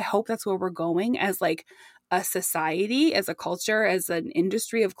picture, I hope that's where we're going as like a society, as a culture, as an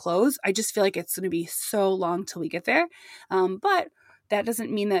industry of clothes. I just feel like it's going to be so long till we get there. But that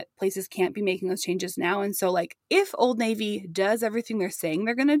doesn't mean that places can't be making those changes now. And so like if Old Navy does everything they're saying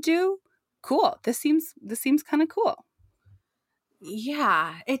they're going to do, cool. This seems kind of cool.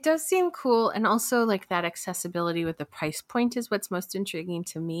 Yeah, it does seem cool. And also like that accessibility with the price point is what's most intriguing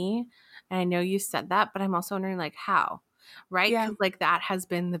to me. And I know you said that, but I'm also wondering like how, right? Yeah. 'Cause, like that has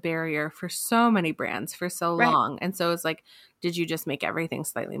been the barrier for so many brands for so long. And so it's like, did you just make everything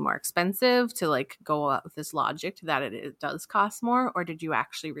slightly more expensive to like go out with this logic that it does cost more? Or did you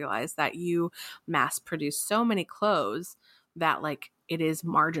actually realize that you mass produce so many clothes that like it is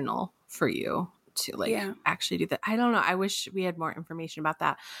marginal for you to like actually do that? I don't know. I wish we had more information about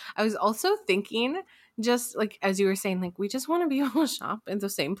that. I was also thinking, just like as you were saying, like we just want to be able to shop in the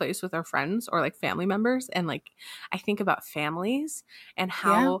same place with our friends or like family members. And like I think about families and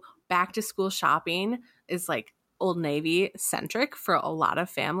how back to school shopping is like Old Navy centric for a lot of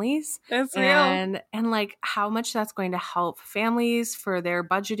families. That's real. And like how much that's going to help families for their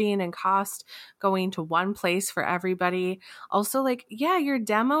budgeting and cost going to one place for everybody. Also like, yeah, your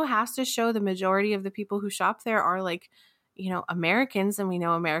demo has to show the majority of the people who shop there are like, Americans, and we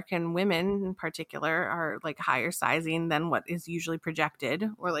know American women in particular are like higher sizing than what is usually projected,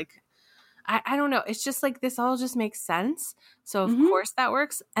 or like I don't know. It's just like this all just makes sense. So of course that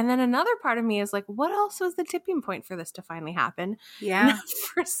works. And then another part of me is like, what else was the tipping point for this to finally happen? Yeah. And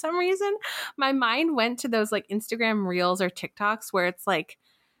for some reason, my mind went to those like Instagram reels or TikToks where it's like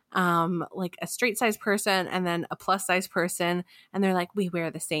a straight size person and then a plus size person, and they're like, we wear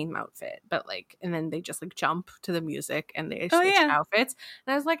the same outfit, but like, and then they just like jump to the music and they switch outfits.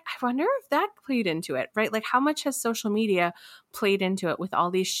 And I was like, I wonder if that played into it, right? Like how much has social media played into it with all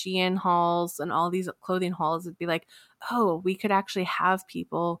these Shein hauls and all these clothing hauls? It'd be like, oh, we could actually have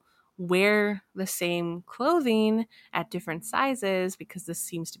people wear the same clothing at different sizes because this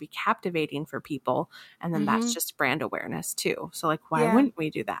seems to be captivating for people. And then that's just brand awareness too. So like, why wouldn't we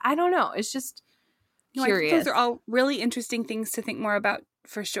do that? I don't know. It's just curious. I think those are all really interesting things to think more about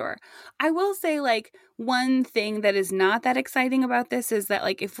for sure. I will say like one thing that is not that exciting about this is that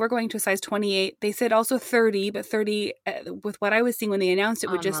like if we're going to a size 28, they said also 30, but 30 with what I was seeing when they announced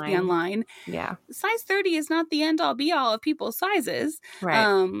it would just be online. Yeah. Size 30 is not the end all be all of people's sizes.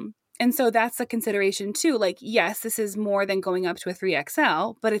 Right. And so that's a consideration too. Like, yes, this is more than going up to a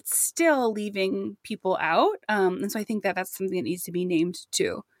 3XL, but it's still leaving people out. And so I think that that's something that needs to be named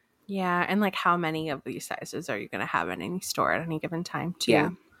too. Yeah. And like how many of these sizes are you going to have in any store at any given time too? Yeah.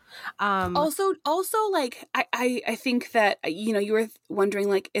 Also like I think that you were wondering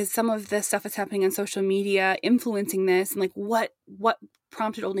like, is some of the stuff that's happening on social media influencing this, and like what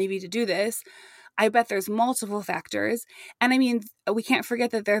prompted Old Navy to do this? I bet there's multiple factors. And I mean, we can't forget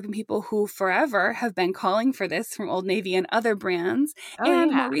that there have been people who forever have been calling for this from Old Navy and other brands.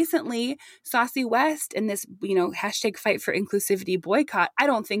 More recently, Saucy West and this, hashtag fight for inclusivity boycott. I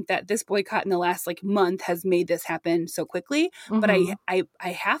don't think that this boycott in the last like month has made this happen so quickly. But I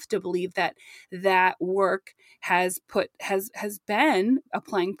have to believe that work has been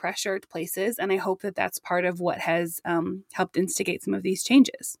applying pressure to places. And I hope that that's part of what has helped instigate some of these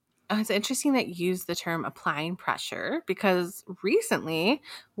changes. It's interesting that you use the term applying pressure, because recently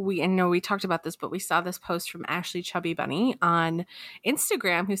I know we talked about this, but we saw this post from Ashley Chubby Bunny on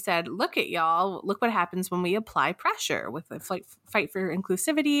Instagram who said, look at y'all, look what happens when we apply pressure with the fight for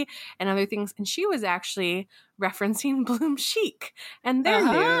inclusivity and other things. And she was actually referencing Bloom Chic and their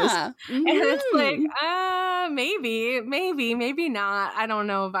news. And it's like, maybe not. I don't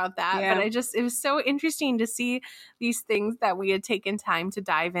know about that. Yeah. But it was so interesting to see these things that we had taken time to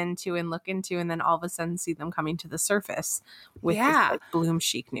dive into and look into, and then all of a sudden see them coming to the surface with this, like, Bloom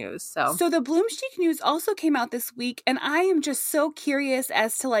Chic news. So the Bloom Chic news also came out this week, and I am just so curious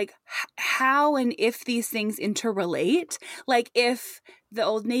as to like how and if these things interrelate. Like if the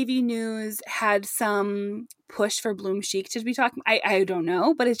Old Navy news had some push for Bloom Chic to be talking. I don't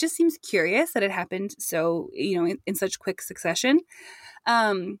know, but it just seems curious that it happened so, in such quick succession.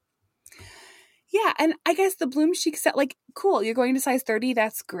 Yeah, and I guess the Bloom Chic set, like, cool, you're going to size 30,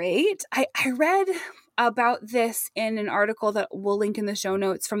 that's great. I read about this in an article that we'll link in the show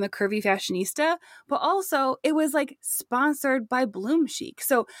notes from the Curvy Fashionista, but also it was like sponsored by Bloom Chic.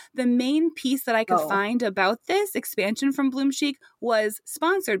 So the main piece that I could find about this expansion from Bloom Chic was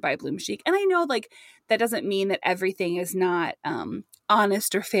sponsored by Bloom Chic. And I know, like, that doesn't mean that everything is not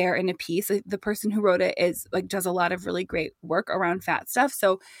honest or fair in a piece. The person who wrote it is like does a lot of really great work around fat stuff.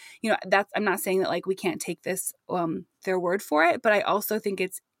 So, I'm not saying that like we can't take this their word for it, but I also think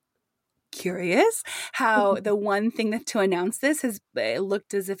it's curious how the one thing that to announce this has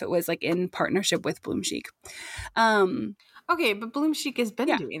looked as if it was like in partnership with Bloom Chic. Okay, but Bloom Chic has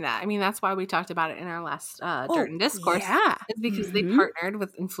been doing that. I mean, that's why we talked about it in our last Dirt and Discourse. Yeah. It's because they partnered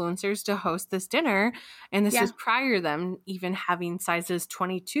with influencers to host this dinner, and this was prior to them even having sizes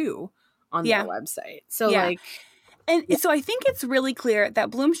 22 on their website. So, so I think it's really clear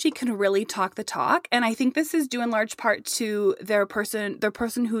that Bloom Chic can really talk the talk, and I think this is due in large part to their person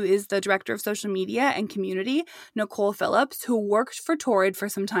who is the director of social media and community, Nicole Phillips, who worked for Torrid for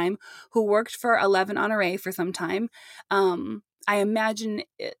some time, who worked for 11 Honore for some time. I imagine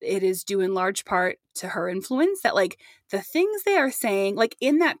it is due in large part to her influence that, like, the things they are saying, like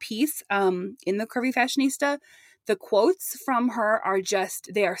in that piece, in the Curvy Fashionista, the quotes from her are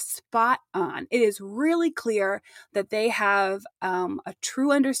they are spot on. It is really clear that they have a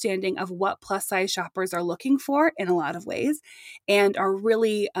true understanding of what plus size shoppers are looking for in a lot of ways and are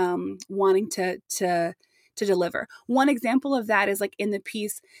really wanting to deliver. One example of that is like in the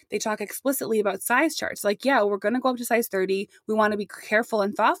piece, they talk explicitly about size charts. Like, yeah, we're going to go up to size 30. We want to be careful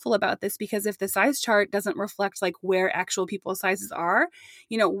and thoughtful about this because if the size chart doesn't reflect like where actual people's sizes are,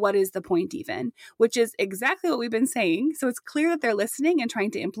 what is the point even? Which is exactly what we've been saying. So it's clear that they're listening and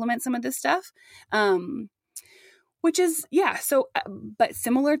trying to implement some of this stuff. Which is, but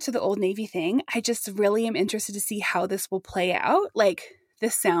similar to the Old Navy thing, I just really am interested to see how this will play out. Like,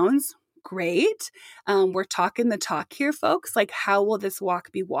 this sounds great. We're talking the talk here, folks. Like, how will this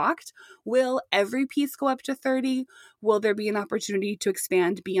walk be walked? Will every piece go up to 30? Will there be an opportunity to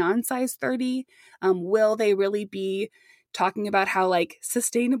expand beyond size 30? Will they really be talking about how like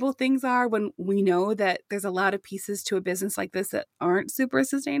sustainable things are when we know that there's a lot of pieces to a business like this that aren't super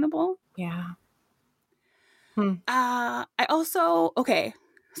sustainable? Yeah.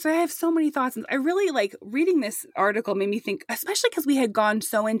 So I have so many thoughts, and I really like reading this article made me think, especially because we had gone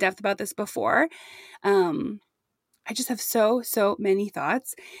so in depth about this before. I just have so many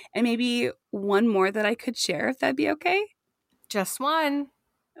thoughts, and maybe one more that I could share, if that'd be okay. Just one.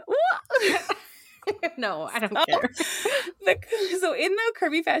 No, I don't care. So in the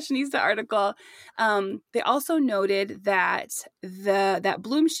Curvy Fashionista article, they also noted that that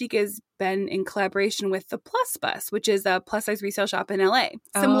Bloom Chic has been in collaboration with the Plus Bus, which is a plus size resale shop in LA,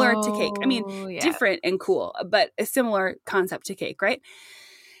 similar to Cake. I mean, different and cool, but a similar concept to Cake, right?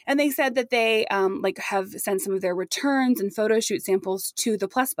 And they said that they have sent some of their returns and photo shoot samples to the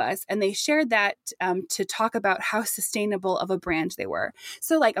Plus Bus, and they shared that to talk about how sustainable of a brand they were.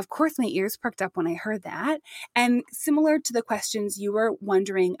 So, like, of course, my ears perked up when I heard that. And similar to the questions you were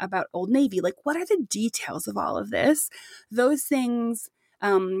wondering about Old Navy, like, what are the details of all of this? Those things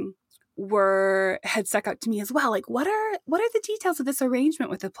had stuck out to me as well. Like, what are the details of this arrangement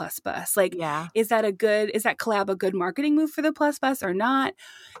with the Plus Bus? Like, is that collab a good marketing move for the Plus Bus or not?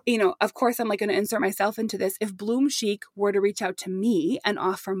 Of course, I'm like going to insert myself into this. If Bloom Chic were to reach out to me and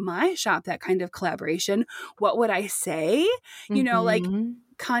offer my shop that kind of collaboration, what would I say? Like,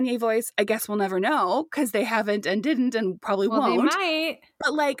 Kanye voice, I guess we'll never know because they haven't and didn't and probably won't. They might.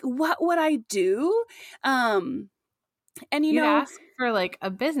 But like, what would I do? And you'd ask for like a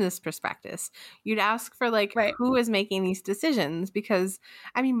business prospectus. You'd ask for like who is making these decisions, because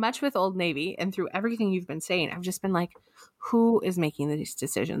I mean, much with Old Navy and through everything you've been saying, I've just been like, who is making these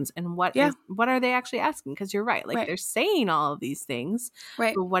decisions and what are they actually asking? Because you're right, like they're saying all of these things,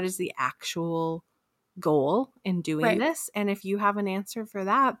 but what is the actual goal in doing this? And if you have an answer for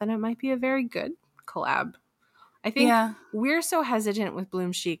that, then it might be a very good collab. I think we're so hesitant with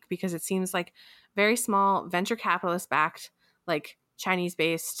Bloom Chic because it seems like very small, venture capitalist backed, like Chinese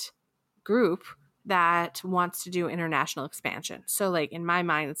based group that wants to do international expansion. So like in my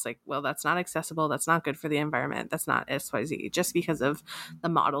mind, it's like, well, that's not accessible. That's not good for the environment. That's not XYZ, just because of the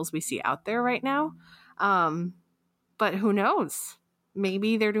models we see out there right now. But who knows?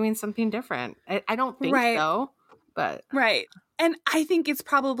 Maybe they're doing something different. I don't think so, but. Right. And I think it's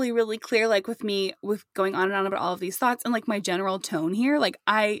probably really clear, like with me, with going on and on about all of these thoughts and like my general tone here, like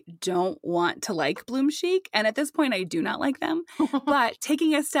I don't want to like Bloom Chic. And at this point, I do not like them. But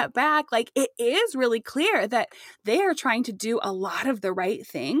taking a step back, like it is really clear that they are trying to do a lot of the right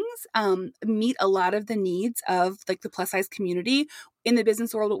things, meet a lot of the needs of like the plus size community. In the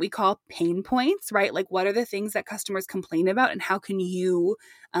business world, what we call pain points, right? Like what are the things that customers complain about and how can you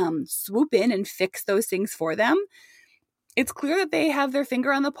swoop in and fix those things for them? It's clear that they have their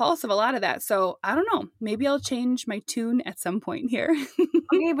finger on the pulse of a lot of that. So I don't know. Maybe I'll change my tune at some point here.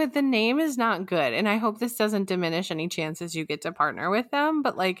 Okay, but the name is not good. And I hope this doesn't diminish any chances you get to partner with them.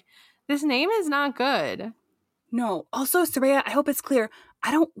 But like, this name is not good. No. Also, Soraya, I hope it's clear. I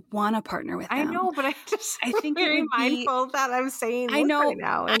don't want to partner with them. I know, but I think very mindful that I'm saying this right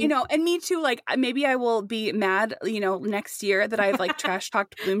now. I know. And me too. Like maybe I will be mad, next year that I've like trash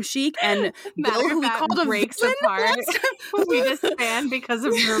talked Bloom Chic and Bill, who we called a breaks apart. We disband because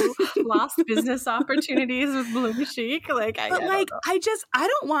of your lost business opportunities with Bloom Chic. Like, I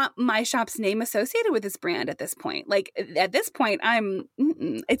don't want my shop's name associated with this brand at this point. Like at this point,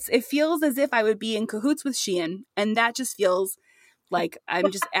 it feels as if I would be in cahoots with Shein, and that just feels like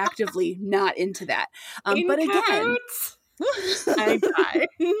I'm just actively not into that. But again, I die.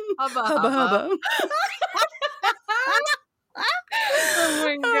 Hubba hubba. Oh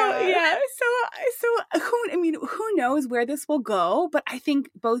my god! Yeah. So who knows where this will go? But I think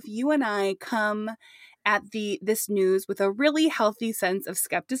both you and I come at this news with a really healthy sense of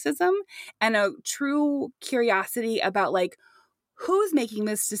skepticism and a true curiosity about like, who's making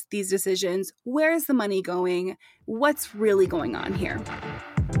these decisions? Where's the money going? What's really going on here?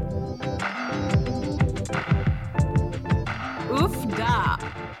 Oofda.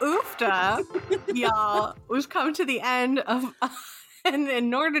 Y'all, we've come to the end of an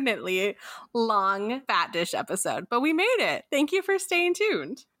inordinately long Fat Dish episode, but we made it. Thank you for staying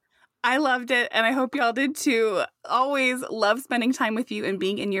tuned. I loved it, and I hope y'all did too. Always love spending time with you and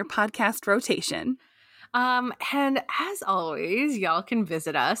being in your podcast rotation. And as always, y'all can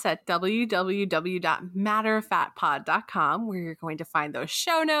visit us at www.matterfatpod.com, where you're going to find those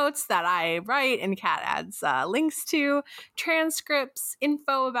show notes that I write and Kat adds links to, transcripts,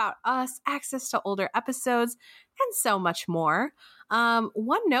 info about us, access to older episodes, and so much more.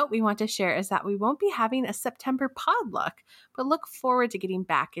 One note we want to share is that we won't be having a September podluck, but look forward to getting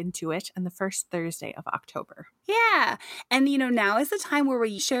back into it on the first Thursday of October. Yeah. And, now is the time where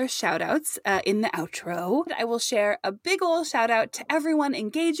we share shout outs in the outro. I will share a big old shout out to everyone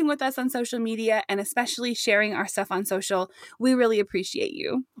engaging with us on social media and especially sharing our stuff on social. We really appreciate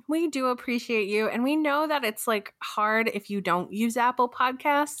you. We do appreciate you. And we know that it's like hard if you don't use Apple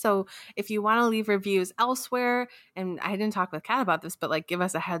Podcasts. So if you want to leave reviews elsewhere, and I didn't talk with Kat about this, but like give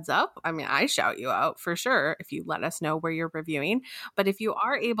us a heads up. I mean, I shout you out for sure if you let us know where you're reviewing. But if you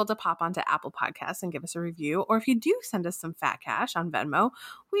are able to pop onto Apple Podcasts and give us a review, or if you do send us some fat cash on Venmo,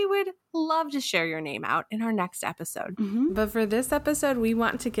 we would love to share your name out in our next episode. Mm-hmm. But for this episode, we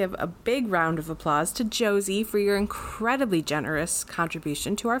want to give a big round of applause to Josie for your incredibly generous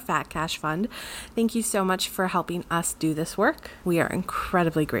contribution to our Fat Cash Fund. Thank you so much for helping us do this work. We are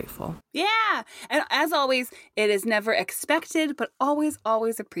incredibly grateful. Yeah. And as always, it is never expected, but always,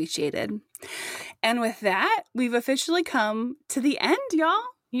 always appreciated. And with that, we've officially come to the end, y'all.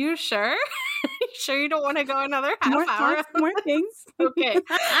 You sure? Sure you don't want to go another half hour? More things. Okay.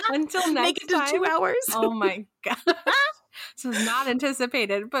 Until next Make it to time. 2 hours. Oh my God. This is not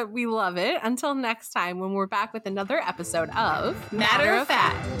anticipated, but we love it. Until next time when we're back with another episode of Matter of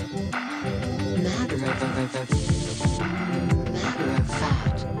Fat. Matter of Fat.